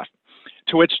up your stuff?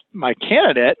 To which my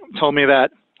candidate told me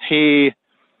that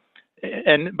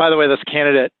and by the way, this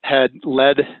candidate had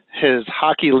led his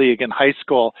hockey league in high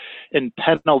school in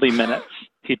penalty minutes,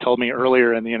 he told me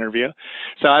earlier in the interview.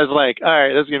 So I was like, all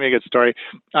right, this is going to be a good story.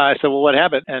 I said, well, what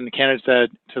happened? And the candidate said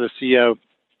to the CEO,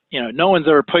 no one's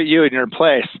ever put you in your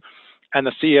place. And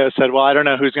the CEO said, well, I don't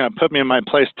know who's going to put me in my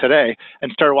place today,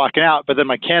 and started walking out. But then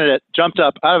my candidate jumped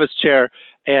up out of his chair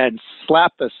and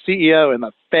slapped the CEO in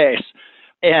the face.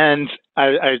 And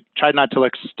I tried not to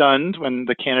look stunned when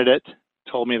the candidate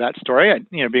told me that story.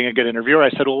 Being a good interviewer, I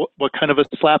said, well, what kind of a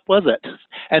slap was it?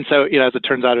 And so, as it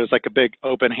turns out, it was like a big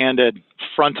open-handed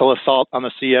frontal assault on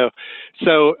the CEO.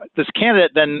 So this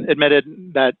candidate then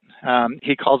admitted that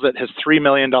he calls it his $3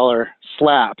 million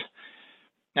slap.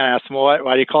 And I asked him, well,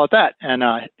 why do you call it that? And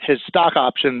his stock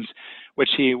options,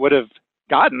 which he would have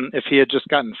gotten if he had just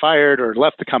gotten fired or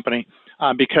left the company,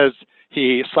 because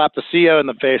he slapped the CEO in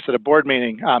the face at a board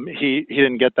meeting, he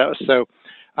didn't get those. So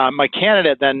My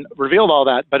candidate then revealed all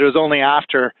that, but it was only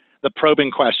after the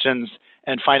probing questions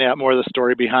and finding out more of the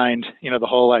story behind, the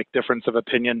whole like difference of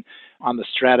opinion on the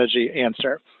strategy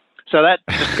answer. So that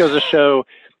just goes to show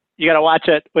you got to watch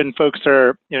it when folks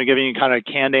are, giving you kind of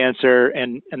a canned answer,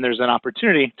 and there's an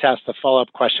opportunity to ask the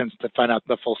follow-up questions to find out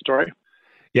the full story.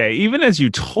 Yeah, even as you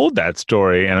told that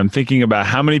story, and I'm thinking about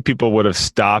how many people would have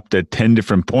stopped at 10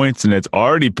 different points, and it's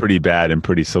already pretty bad and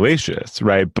pretty salacious,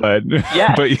 right? But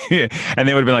yeah, and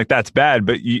they would have been like, "That's bad,"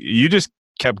 but you just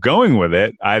kept going with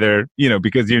it, either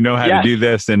because you know how to do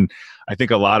this, and I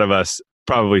think a lot of us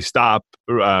probably stop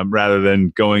rather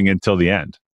than going until the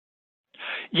end.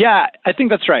 Yeah, I think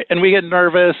that's right. And we get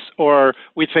nervous, or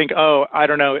we think, oh, I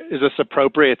don't know, is this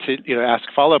appropriate to ask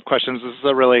follow-up questions? This is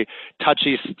a really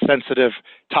touchy, sensitive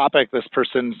topic this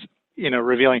person's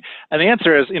revealing. And the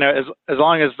answer is, as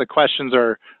long as the questions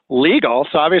are legal.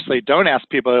 So obviously, don't ask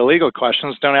people illegal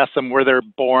questions. Don't ask them where they're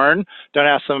born. Don't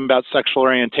ask them about sexual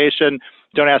orientation.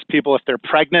 Don't ask people if they're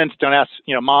pregnant. Don't ask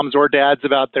moms or dads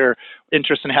about their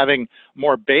interest in having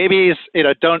more babies.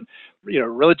 Don't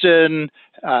religion,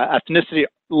 ethnicity.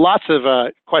 Lots of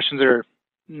questions that are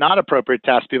not appropriate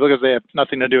to ask people because they have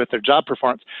nothing to do with their job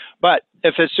performance. But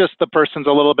if it's just the person's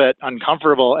a little bit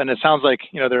uncomfortable and it sounds like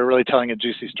they're really telling a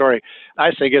juicy story,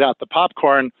 I say get out the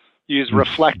popcorn, use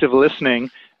reflective listening,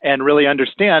 and really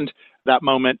understand that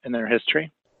moment in their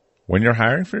history. When you're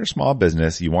hiring for your small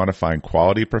business, you want to find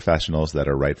quality professionals that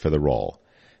are right for the role.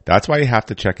 That's why you have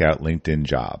to check out LinkedIn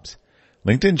Jobs.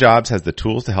 LinkedIn Jobs has the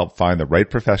tools to help find the right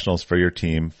professionals for your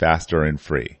team faster and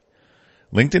free.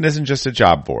 LinkedIn isn't just a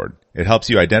job board. It helps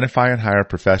you identify and hire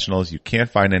professionals you can't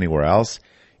find anywhere else,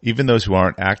 even those who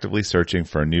aren't actively searching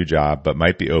for a new job but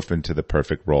might be open to the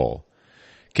perfect role.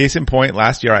 Case in point,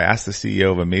 last year I asked the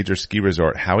CEO of a major ski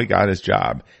resort how he got his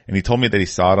job, and he told me that he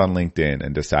saw it on LinkedIn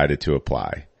and decided to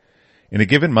apply. In a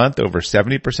given month, over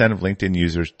 70% of LinkedIn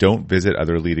users don't visit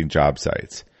other leading job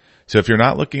sites. So if you're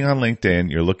not looking on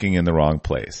LinkedIn, you're looking in the wrong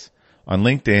place. On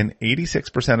LinkedIn,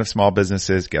 86% of small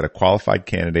businesses get a qualified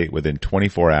candidate within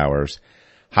 24 hours.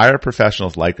 Hire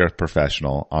professionals like a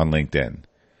professional on LinkedIn.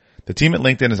 The team at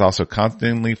LinkedIn is also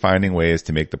constantly finding ways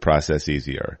to make the process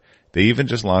easier. They even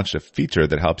just launched a feature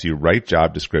that helps you write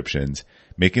job descriptions,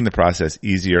 making the process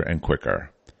easier and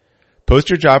quicker. Post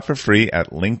your job for free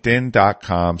at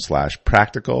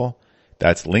linkedin.com/practical.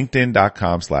 That's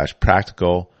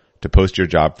linkedin.com/practical to post your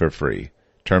job for free.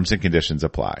 Terms and conditions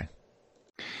apply.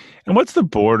 And what's the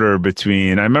border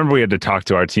between, I remember we had to talk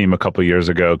to our team a couple of years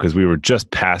ago because we were just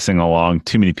passing along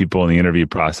too many people in the interview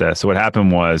process. So what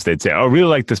happened was they'd say, oh, I really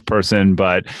like this person,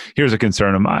 but here's a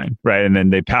concern of mine, right? And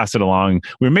then they pass it along.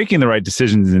 We were making the right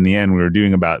decisions in the end. We were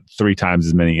doing about 3 times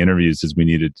as many interviews as we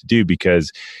needed to do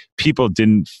because people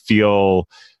didn't feel,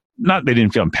 they didn't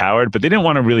feel empowered, but they didn't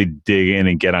want to really dig in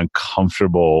and get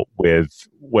uncomfortable with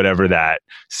whatever that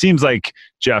seems like.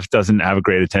 Geoff doesn't have a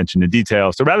great attention to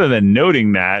detail. So rather than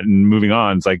noting that and moving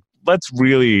on, it's like, let's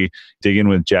really dig in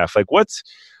with Geoff. Like what's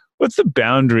the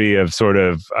boundary of sort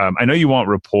of, I know you want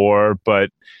rapport, but,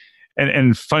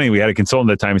 and funny, we had a consultant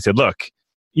at the time, he said, look,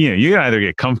 you can either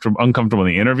get uncomfortable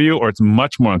in the interview, or it's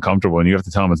much more uncomfortable and you have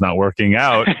to tell them it's not working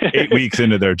out 8 weeks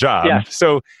into their job. Yeah.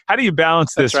 So how do you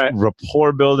balance this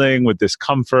rapport building with this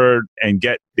comfort and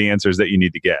get the answers that you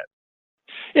need to get?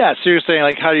 Yeah. So you're saying,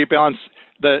 like, how do you balance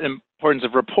the importance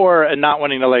of rapport and not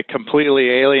wanting to like completely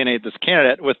alienate this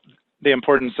candidate with the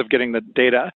importance of getting the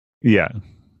data? Yeah.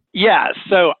 Yeah.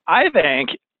 So I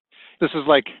think this is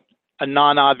like a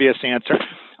non-obvious answer.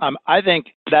 I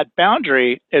think that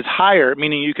boundary is higher,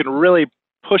 meaning you can really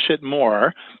push it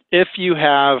more if you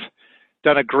have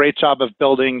done a great job of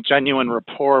building genuine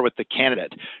rapport with the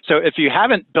candidate. So if you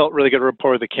haven't built really good rapport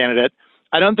with the candidate,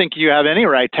 I don't think you have any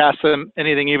right to ask them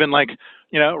anything even like,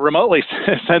 remotely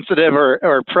sensitive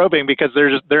or probing, because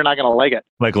they're not going to like it.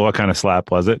 Like what kind of slap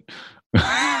was it?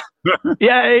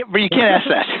 Yeah, but you can't ask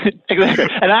that. Exactly.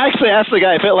 And I actually asked the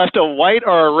guy if it left a white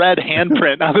or a red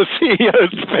handprint on the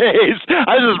CEO's face.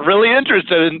 I was just really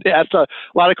interested and asked a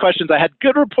lot of questions. I had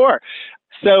good rapport.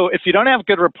 So if you don't have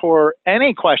good rapport,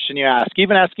 any question you ask,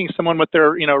 even asking someone what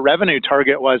their revenue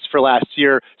target was for last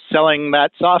year, selling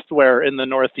that software in the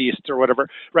Northeast or whatever,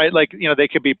 right? Like, they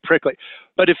could be prickly.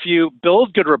 But if you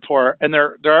build good rapport, and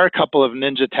there are a couple of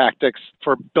ninja tactics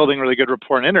for building really good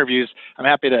rapport in interviews, I'm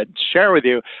happy to share with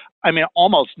you. I mean,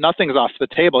 almost nothing's off the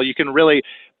table. You can really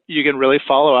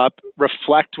follow up,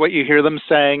 reflect what you hear them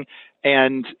saying,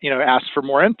 and ask for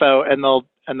more info, and they'll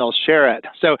share it.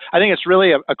 So I think it's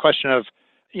really a question of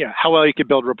how well you can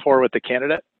build rapport with the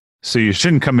candidate. So you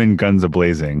shouldn't come in guns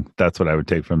a-blazing. That's what I would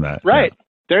take from that. Right. Yeah.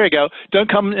 There you go.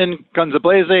 Don't come in guns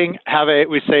a-blazing. Have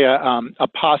a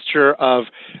posture of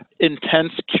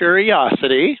intense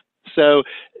curiosity. So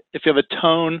if you have a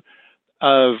tone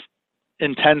of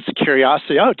intense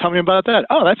curiosity, oh, tell me about that.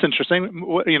 Oh, that's interesting.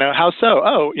 How so?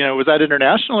 Oh, was that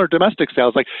international or domestic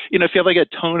sales? Like, if you have like a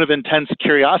tone of intense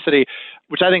curiosity,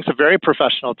 which I think is a very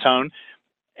professional tone,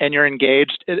 and you're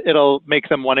engaged, it'll make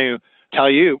them want to tell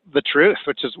you the truth,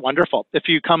 which is wonderful. If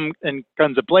you come in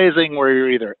guns a-blazing where you're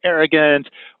either arrogant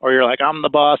or you're like, I'm the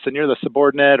boss and you're the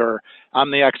subordinate, or I'm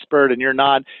the expert and you're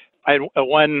not. I had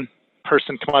one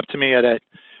person come up to me at an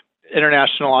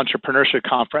international entrepreneurship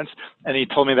conference, and he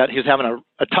told me that he was having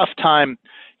a tough time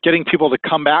getting people to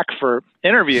come back for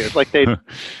interviews. Like they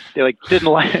didn't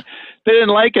like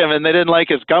him and they didn't like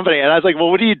his company. And I was like,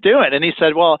 well, what are you doing? And he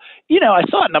said, well, I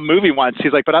saw it in a movie once.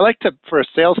 He's like, but I like to, for a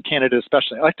sales candidate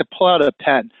especially, I like to pull out a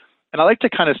pen and I like to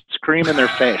kind of scream in their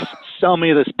face, sell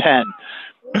me this pen.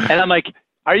 And I'm like,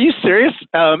 are you serious?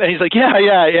 And he's like, yeah,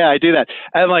 I do that.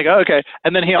 And I'm like, oh, okay.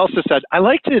 And then he also said, I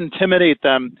like to intimidate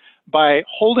them by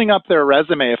holding up their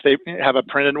resume if they have a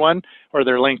printed one or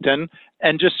their LinkedIn,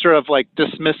 and just sort of like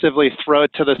dismissively throw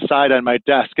it to the side on my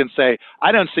desk and say,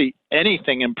 I don't see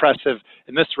anything impressive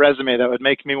in this resume that would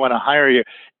make me want to hire you.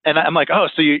 And I'm like, oh,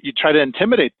 so you try to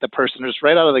intimidate the person just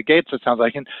right out of the gates, it sounds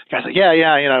like. And the guy's like, yeah,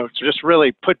 to just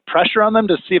really put pressure on them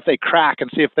to see if they crack and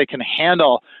see if they can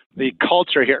handle the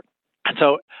culture here. And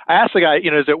so I asked the guy,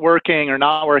 is it working or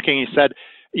not working? He said,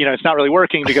 it's not really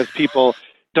working because people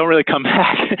don't really come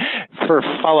back for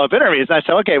follow-up interviews. And I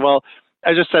said, okay, well,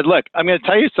 I just said, look, I'm going to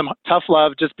tell you some tough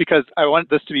love just because I want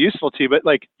this to be useful to you, but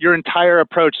like your entire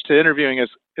approach to interviewing is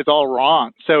all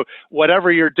wrong. So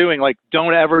whatever you're doing, like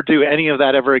don't ever do any of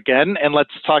that ever again. And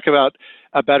let's talk about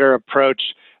a better approach.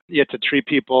 You have to treat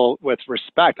people with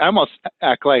respect. I almost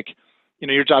act like,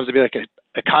 your job is to be like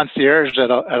a concierge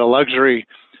at a luxury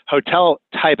hotel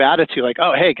type attitude, like,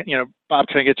 oh, hey, Bob,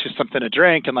 can I get you something to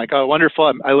drink? And like, oh,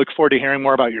 wonderful. I look forward to hearing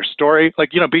more about your story.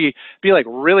 Like, be like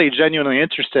really genuinely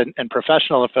interested and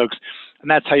professional to folks. And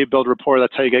that's how you build rapport.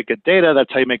 That's how you get good data.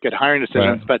 That's how you make good hiring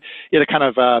decisions. Right. But the kind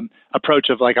of approach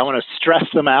of like, I want to stress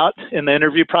them out in the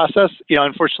interview process,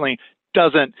 unfortunately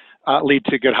doesn't lead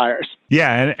to good hires.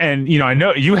 Yeah. And I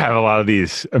know you have a lot of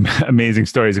these amazing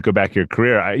stories that go back to your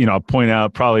career. I'll point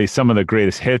out probably some of the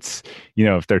greatest hits,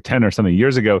 if they're 10 or something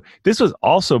years ago. This was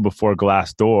also before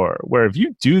Glassdoor, where if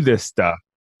you do this stuff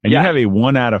and you have a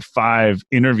 1 out of 5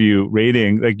 interview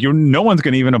rating, like no one's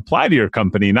going to even apply to your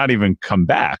company, not even come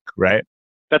back, right?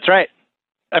 That's right.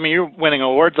 I mean, you're winning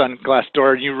awards on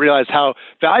Glassdoor, and you realize how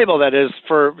valuable that is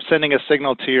for sending a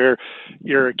signal to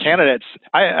your candidates.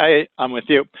 I'm with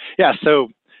you. Yeah. So,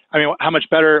 I mean, how much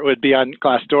better it would be on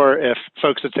Glassdoor if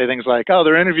folks would say things like, "Oh,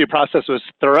 their interview process was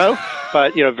thorough,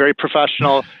 but very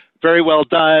professional, very well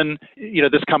done.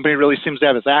 This company really seems to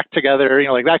have its act together."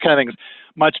 Like that kind of thing.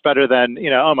 Much better than,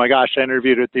 oh my gosh, I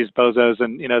interviewed with these bozos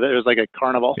and, it was like a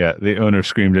carnival. Yeah, the owner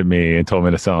screamed at me and told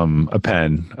me to sell him a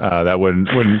pen. That wouldn't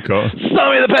go, sell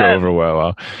me the pen. Go over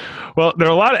well. Well, there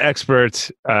are a lot of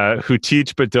experts who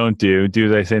teach but don't do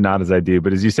as I say, not as I do.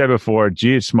 But as you said before,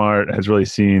 GH Smart has really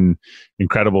seen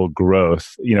incredible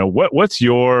growth. What's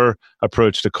your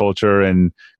approach to culture?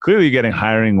 And clearly you're getting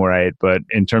hiring right, but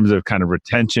in terms of kind of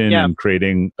retention and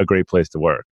creating a great place to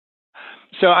work.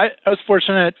 So I was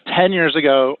fortunate 10 years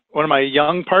ago, one of my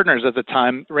young partners at the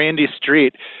time, Randy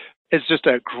Street, is just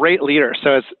a great leader.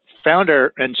 So as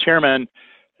founder and chairman,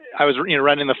 I was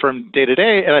running the firm day to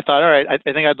day, and I thought, all right, I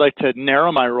think I'd like to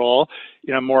narrow my role,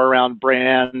 more around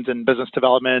brand and business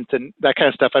development and that kind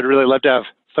of stuff. I'd really love to have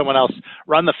someone else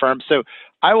run the firm. So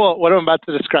what I'm about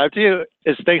to describe to you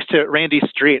is thanks to Randy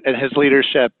Street and his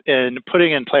leadership in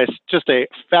putting in place just a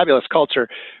fabulous culture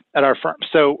at our firm.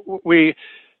 So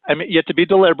you have to be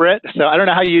deliberate. So I don't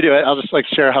know how you do it. I'll just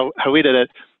share how we did it.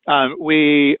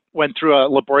 We went through a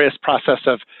laborious process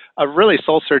of really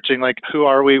soul searching, like who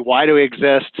are we? Why do we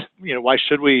exist? Why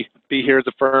should we be here as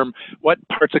a firm? What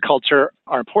parts of culture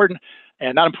are important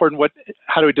and not important?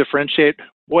 How do we differentiate?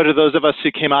 What do those of us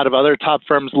who came out of other top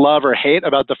firms love or hate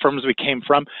about the firms we came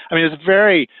from? I mean, it's a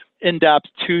very in-depth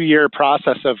 2-year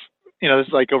process of, this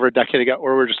is like over a decade ago,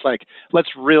 where we're just like, let's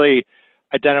really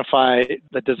identify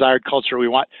the desired culture we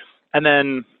want. And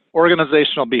then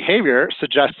organizational behavior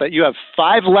suggests that you have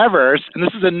 5 levers, and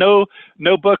this is no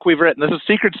book we've written. This is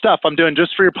secret stuff I'm doing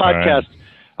just for your podcast.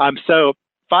 Right. So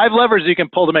 5 levers you can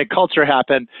pull to make culture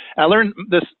happen. And I learned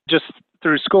this just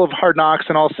through School of Hard Knocks,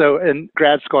 and also in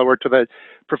grad school I worked with a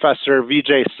professor,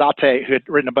 Vijay Sathe, who had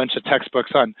written a bunch of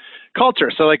textbooks on culture.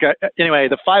 So anyway,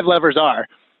 the 5 levers are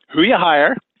who you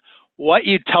hire, what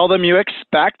you tell them you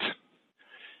expect,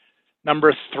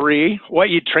 Number 3, what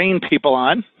you train people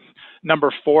on.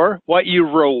 Number 4, what you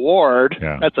reward.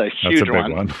 Yeah, That's a huge big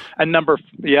one. And number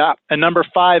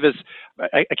 5 is,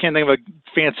 I can't think of a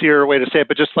fancier way to say it,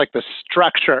 but just like the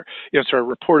structure, sort of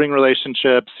reporting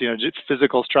relationships, just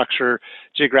physical structure,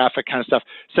 geographic kind of stuff.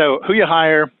 So who you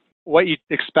hire, what you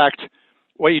expect,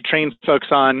 what you train folks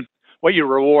on, what you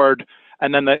reward,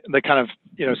 and then the kind of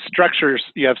structures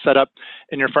you have set up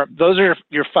in your firm. Those are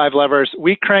your 5 levers.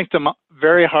 We cranked them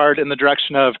very hard in the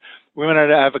direction of we wanted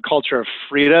to have a culture of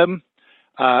freedom,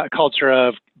 a culture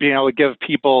of being able to give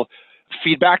people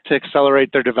feedback to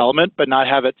accelerate their development, but not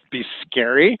have it be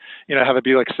scary. Have it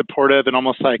be like supportive and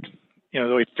almost like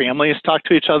the way families talk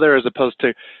to each other as opposed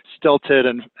to stilted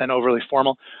and overly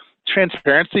formal.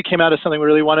 Transparency came out as something we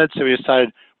really wanted, so we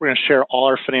decided we're going to share all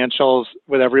our financials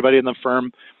with everybody in the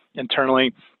firm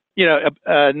internally.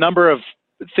 A number of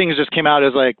things just came out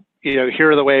as like,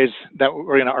 here are the ways that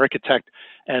we're going to architect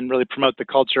and really promote the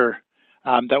culture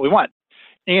that we want.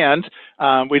 And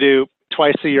we do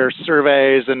twice a year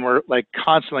surveys, and we're like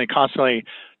constantly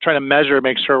trying to measure,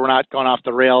 make sure we're not going off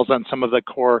the rails on some of the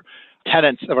core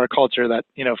tenets of our culture that,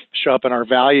 show up in our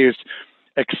values,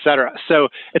 et cetera. So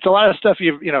it's a lot of stuff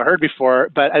you've, heard before,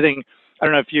 but I don't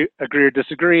know if you agree or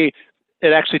disagree,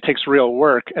 it actually takes real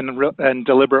work and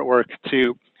deliberate work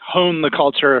to hone the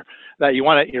culture that you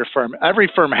want at your firm. Every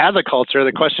firm has a culture.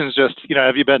 The question is just,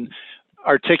 have you been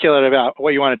articulate about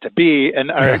what you want it to be,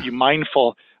 and are you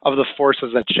mindful of the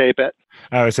forces that shape it?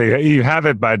 I would say you have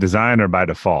it by design or by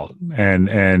default, and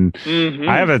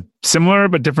I have a similar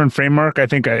but different framework. I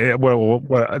think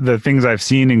the things I've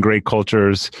seen in great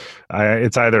cultures,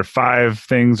 it's either 5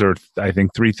 things or I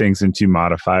think 3 things and 2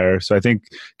 modifiers. So I think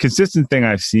consistent thing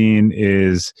I've seen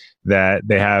is that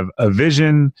they have a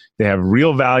vision, they have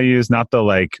real values, not the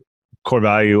like core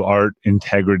value, art,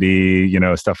 integrity,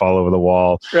 stuff all over the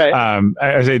wall. Right.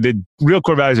 I say the real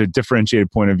core values are a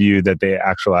differentiated point of view that they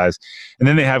actualize. And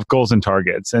then they have goals and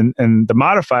targets. And the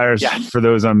modifiers for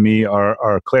those on me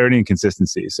are clarity and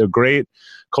consistency. So great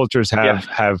cultures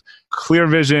have clear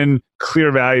vision,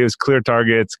 clear values, clear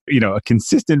targets, a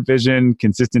consistent vision,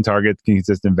 consistent targets,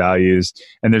 consistent values.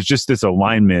 And there's just this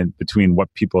alignment between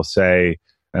what people say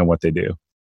and what they do.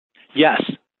 Yes.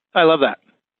 I love that.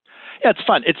 Yeah, it's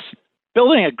fun. It's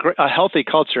building a healthy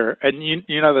culture, and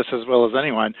you know this as well as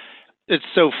anyone. It's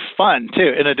so fun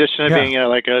too. In addition to being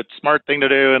like a smart thing to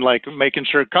do, and like making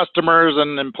sure customers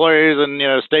and employees and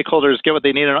stakeholders get what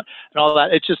they need and all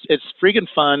that. It's freaking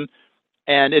fun,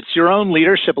 and it's your own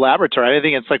leadership laboratory. I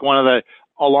think it's like one of the,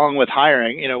 along with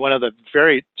hiring, one of the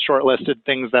very shortlisted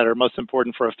things that are most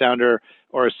important for a founder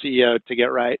or a CEO to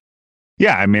get right.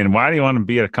 Yeah, I mean, why do you want to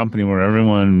be at a company where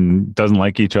everyone doesn't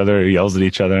like each other or yells at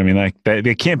each other? I mean, like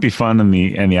they can't be fun, and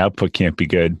the output can't be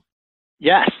good.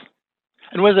 Yes,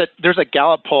 and there's a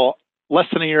Gallup poll less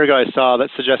than a year ago I saw that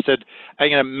suggested,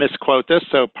 I'm going to misquote this,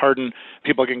 so pardon,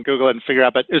 people can Google it and figure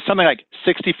out, but it was something like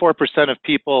 64% of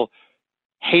people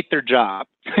hate their job.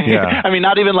 Yeah. I mean,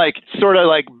 not even like sort of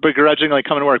like begrudgingly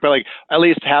coming to work, but like at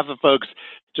least half of folks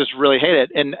just really hate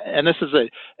it. And this is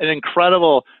an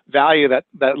incredible value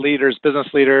that leaders, business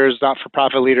leaders,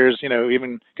 not-for-profit leaders,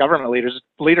 even government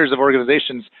leaders of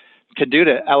organizations can do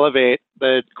to elevate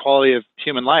the quality of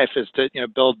human life, is to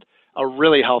build a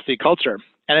really healthy culture.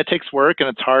 And it takes work and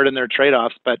it's hard and there are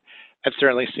trade-offs, but I've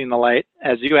certainly seen the light,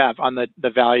 as you have, on the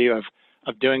value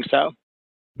of doing so.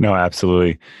 No,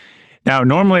 absolutely. Now,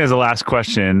 normally as a last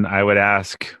question, I would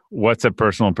ask, what's a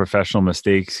personal and professional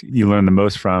mistakes you learned the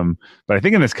most from? But I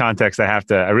think in this context,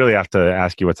 I really have to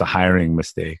ask you, what's a hiring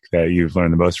mistake that you've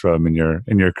learned the most from in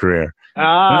your career?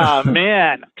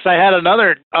 Man, because I had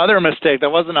other mistake that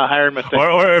wasn't a hiring mistake.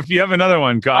 Or if you have another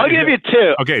one, I'll give you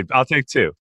 2. Okay, I'll take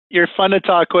 2. You're fun to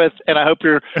talk with, and I hope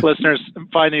your listeners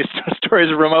find these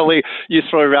stories remotely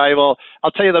useful or valuable. I'll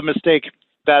tell you the mistake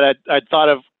that I thought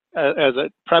of as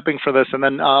prepping for this, and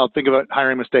then I'll think about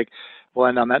hiring mistake. We'll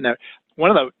end on that note. One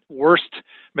of the worst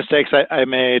mistakes I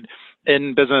made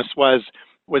in business was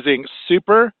being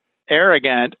super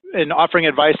arrogant in offering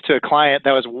advice to a client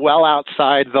that was well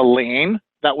outside the lane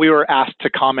that we were asked to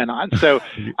comment on. So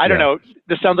I don't know,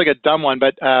 this sounds like a dumb one,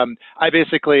 but I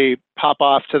basically pop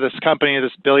off to this company.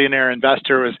 This billionaire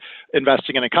investor was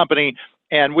investing in a company,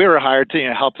 and we were hired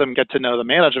to help them get to know the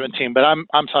management team. But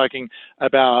I'm talking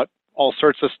about all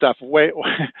sorts of stuff way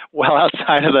well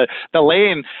outside of the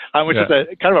lane, which is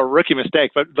a kind of a rookie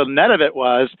mistake. But the net of it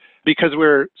was, because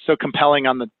we're so compelling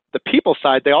on the people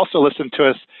side, they also listened to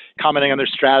us commenting on their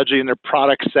strategy and their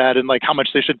product set and like how much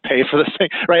they should pay for this thing,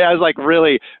 right? I was like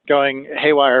really going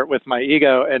haywire with my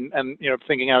ego and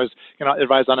thinking I was going to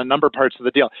advise on a number of parts of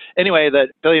the deal. Anyway, the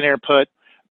billionaire put,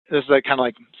 this is like kind of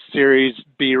like Series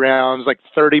B rounds, like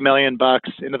 $30 million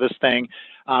into this thing.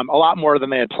 a lot more than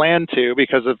they had planned to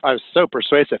because I was so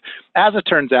persuasive. As it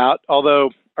turns out,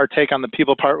 although our take on the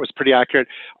people part was pretty accurate,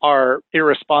 our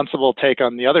irresponsible take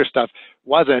on the other stuff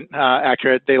wasn't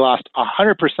accurate. They lost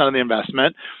 100% of the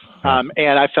investment,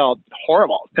 and I felt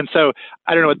horrible. And so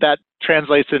I don't know what that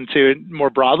translates into more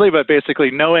broadly, but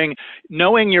basically knowing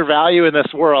your value in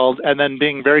this world and then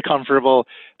being very comfortable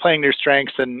playing your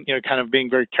strengths and kind of being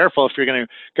very careful if you're going to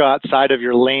go outside of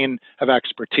your lane of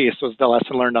expertise was the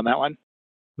lesson learned on that one.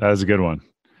 That was a good one.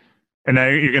 And now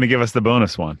you're going to give us the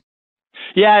bonus one.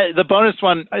 Yeah, the bonus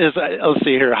one is, let's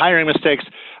see here, hiring mistakes.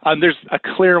 There's a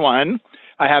clear one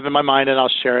I have in my mind, and I'll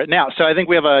share it now. So I think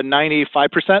we have a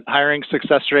 95% hiring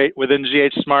success rate within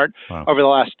GH Smart over the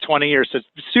last 20 years. So it's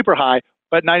super high,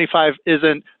 but 95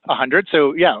 isn't 100.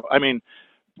 So yeah, I mean,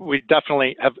 we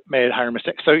definitely have made hiring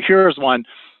mistakes. So here's one.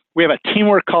 We have a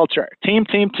teamwork culture. Team.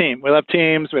 We love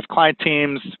teams. We have client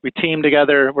teams. We team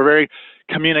together. We're very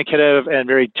communicative and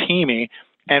very teamy.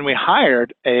 And we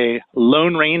hired a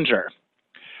lone ranger.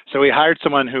 So we hired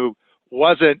someone who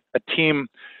wasn't a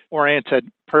team-oriented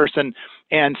person.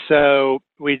 And so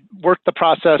we worked the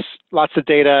process, lots of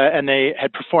data, and they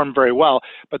had performed very well.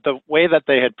 But the way that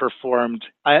they had performed,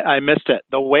 I missed it.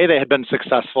 The way they had been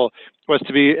successful was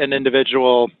to be an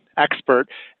individual expert,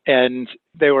 and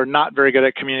they were not very good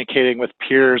at communicating with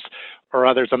peers or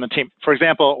others on the team. For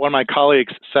example, one of my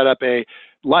colleagues set up a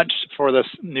lunch for this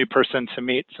new person to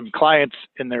meet some clients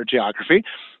in their geography,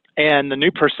 and the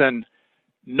new person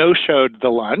no-showed the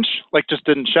lunch, like just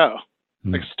didn't show.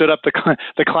 Like stood up the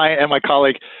client and my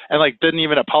colleague and like didn't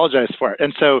even apologize for it.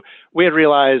 And so we had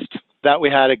realized that we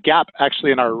had a gap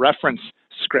actually in our reference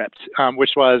script,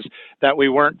 which was that we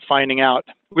weren't getting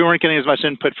as much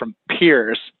input from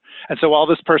peers. And so while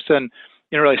this person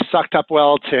really sucked up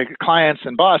well to clients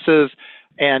and bosses,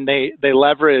 and they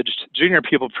leveraged junior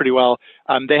people pretty well,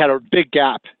 they had a big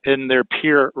gap in their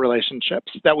peer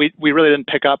relationships that we really didn't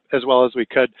pick up as well as we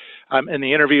could in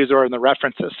the interviews or in the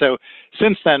references. So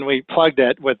since then, we plugged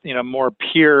it with more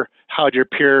peer, how'd your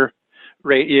peer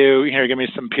rate you, give me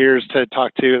some peers to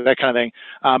talk to, that kind of thing.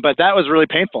 But that was really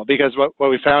painful because what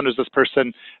we found is this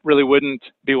person really wouldn't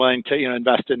be willing to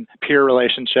invest in peer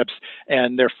relationships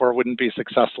and therefore wouldn't be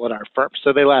successful at our firm.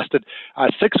 So they lasted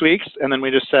 6 weeks, and then we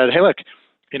just said, hey, look,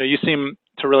 you seem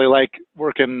to really like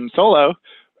working solo,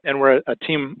 and we're a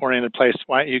team-oriented place.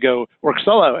 Why don't you go work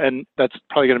solo? And that's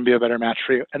probably going to be a better match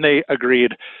for you. And they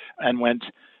agreed and went.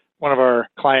 One of our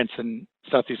clients in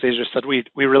Southeast Asia said we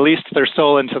released their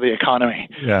soul into the economy,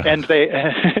 and they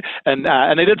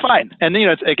and they did fine. And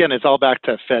it's all back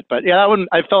to fit. But yeah, that one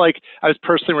I felt like I was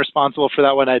personally responsible for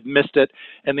that one. I'd missed it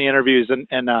in the interviews and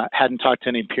hadn't talked to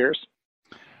any peers.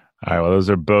 All right. Well, those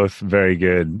are both very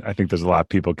good. I think there's a lot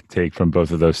people can take from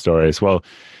both of those stories. Well,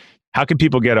 how can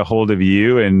people get a hold of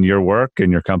you and your work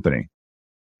and your company?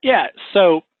 Yeah.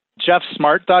 So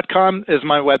geoffsmart.com is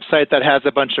my website that has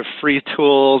a bunch of free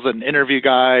tools and interview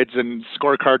guides and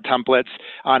scorecard templates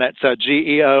on it. So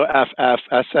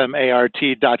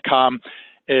geoffsmart.com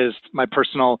is my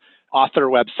personal author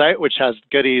website, which has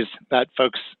goodies that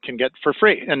folks can get for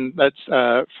free. And that's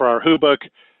for our Who book,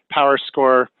 Power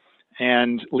Score,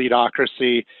 and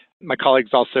Leadocracy. My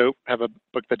colleagues also have a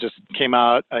book that just came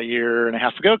out a year and a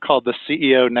half ago called The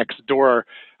CEO Next Door,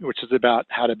 which is about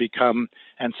how to become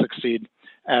and succeed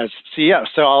as CEO.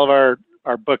 So all of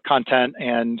our book content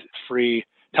and free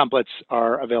templates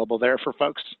are available there for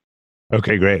folks.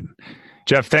 Okay, great.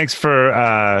 Geoff, thanks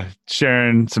for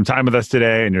sharing some time with us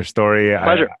today and your story.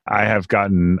 Pleasure. I have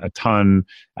gotten a ton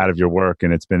out of your work,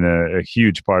 and it's been a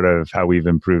huge part of how we've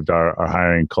improved our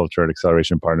hiring culture at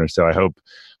Acceleration Partners. So I hope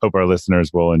our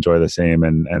listeners will enjoy the same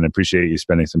and appreciate you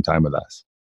spending some time with us.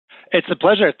 It's a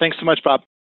pleasure. Thanks so much, Bob.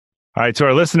 All right, to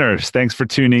our listeners, thanks for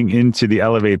tuning into the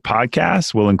Elevate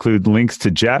podcast. We'll include links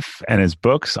to Geoff and his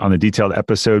books on the detailed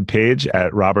episode page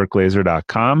at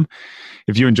robertglazer.com.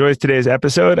 If you enjoyed today's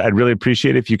episode, I'd really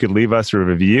appreciate it if you could leave us a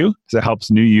review, because it helps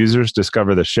new users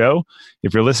discover the show.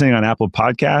 If you're listening on Apple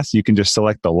Podcasts, you can just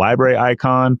select the library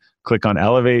icon, click on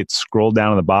Elevate, scroll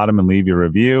down at the bottom, and leave your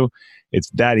review. It's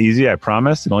that easy, I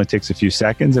promise. It only takes a few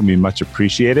seconds, and we much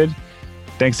appreciated.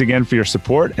 Thanks again for your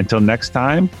support. Until next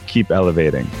time, keep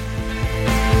elevating.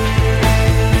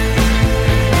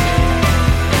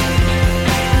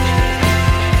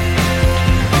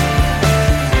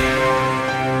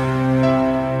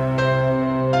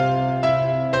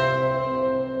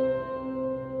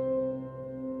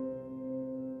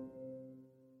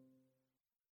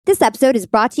 This episode is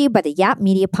brought to you by the Yap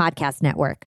Media Podcast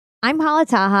Network. I'm Hala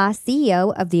Taha,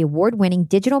 CEO of the award-winning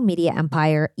digital media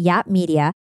empire, Yap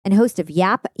Media, and host of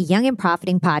Yap Young and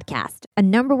Profiting Podcast, a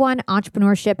 #1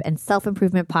 entrepreneurship and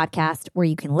self-improvement podcast where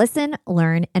you can listen,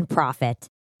 learn, and profit.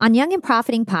 On Young and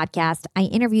Profiting Podcast, I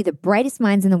interview the brightest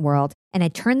minds in the world, and I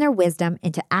turn their wisdom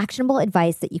into actionable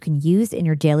advice that you can use in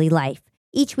your daily life.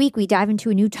 Each week, we dive into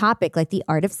a new topic like the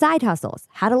art of side hustles,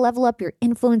 how to level up your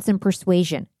influence and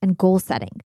persuasion, and goal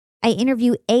setting. I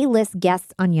interview A-list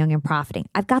guests on Young and Profiting.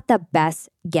 I've got the best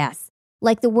guests,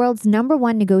 like the world's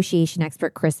 #1 negotiation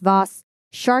expert, Chris Voss,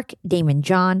 Shark Damon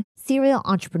John, serial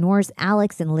entrepreneurs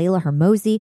Alex and Layla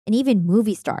Hermosi, and even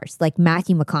movie stars like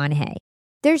Matthew McConaughey.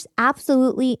 There's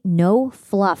absolutely no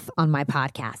fluff on my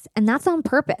podcast, and that's on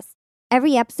purpose.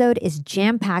 Every episode is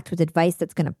jam-packed with advice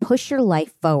that's going to push your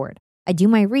life forward. I do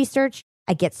my research,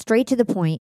 I get straight to the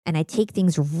point, and I take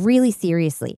things really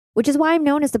seriously, which is why I'm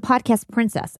known as the podcast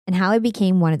princess and how I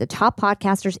became one of the top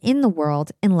podcasters in the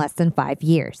world in less than 5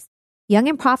 years. Young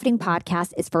and Profiting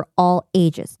Podcast is for all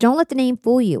ages. Don't let the name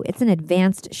fool you. It's an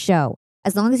advanced show.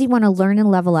 As long as you want to learn and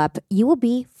level up, you will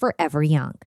be forever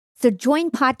young. So join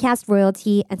Podcast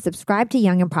Royalty and subscribe to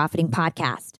Young and Profiting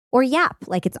Podcast, or YAP,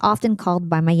 like it's often called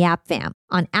by my YAP fam,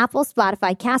 on Apple,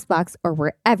 Spotify, CastBox, or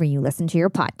wherever you listen to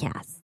your podcasts.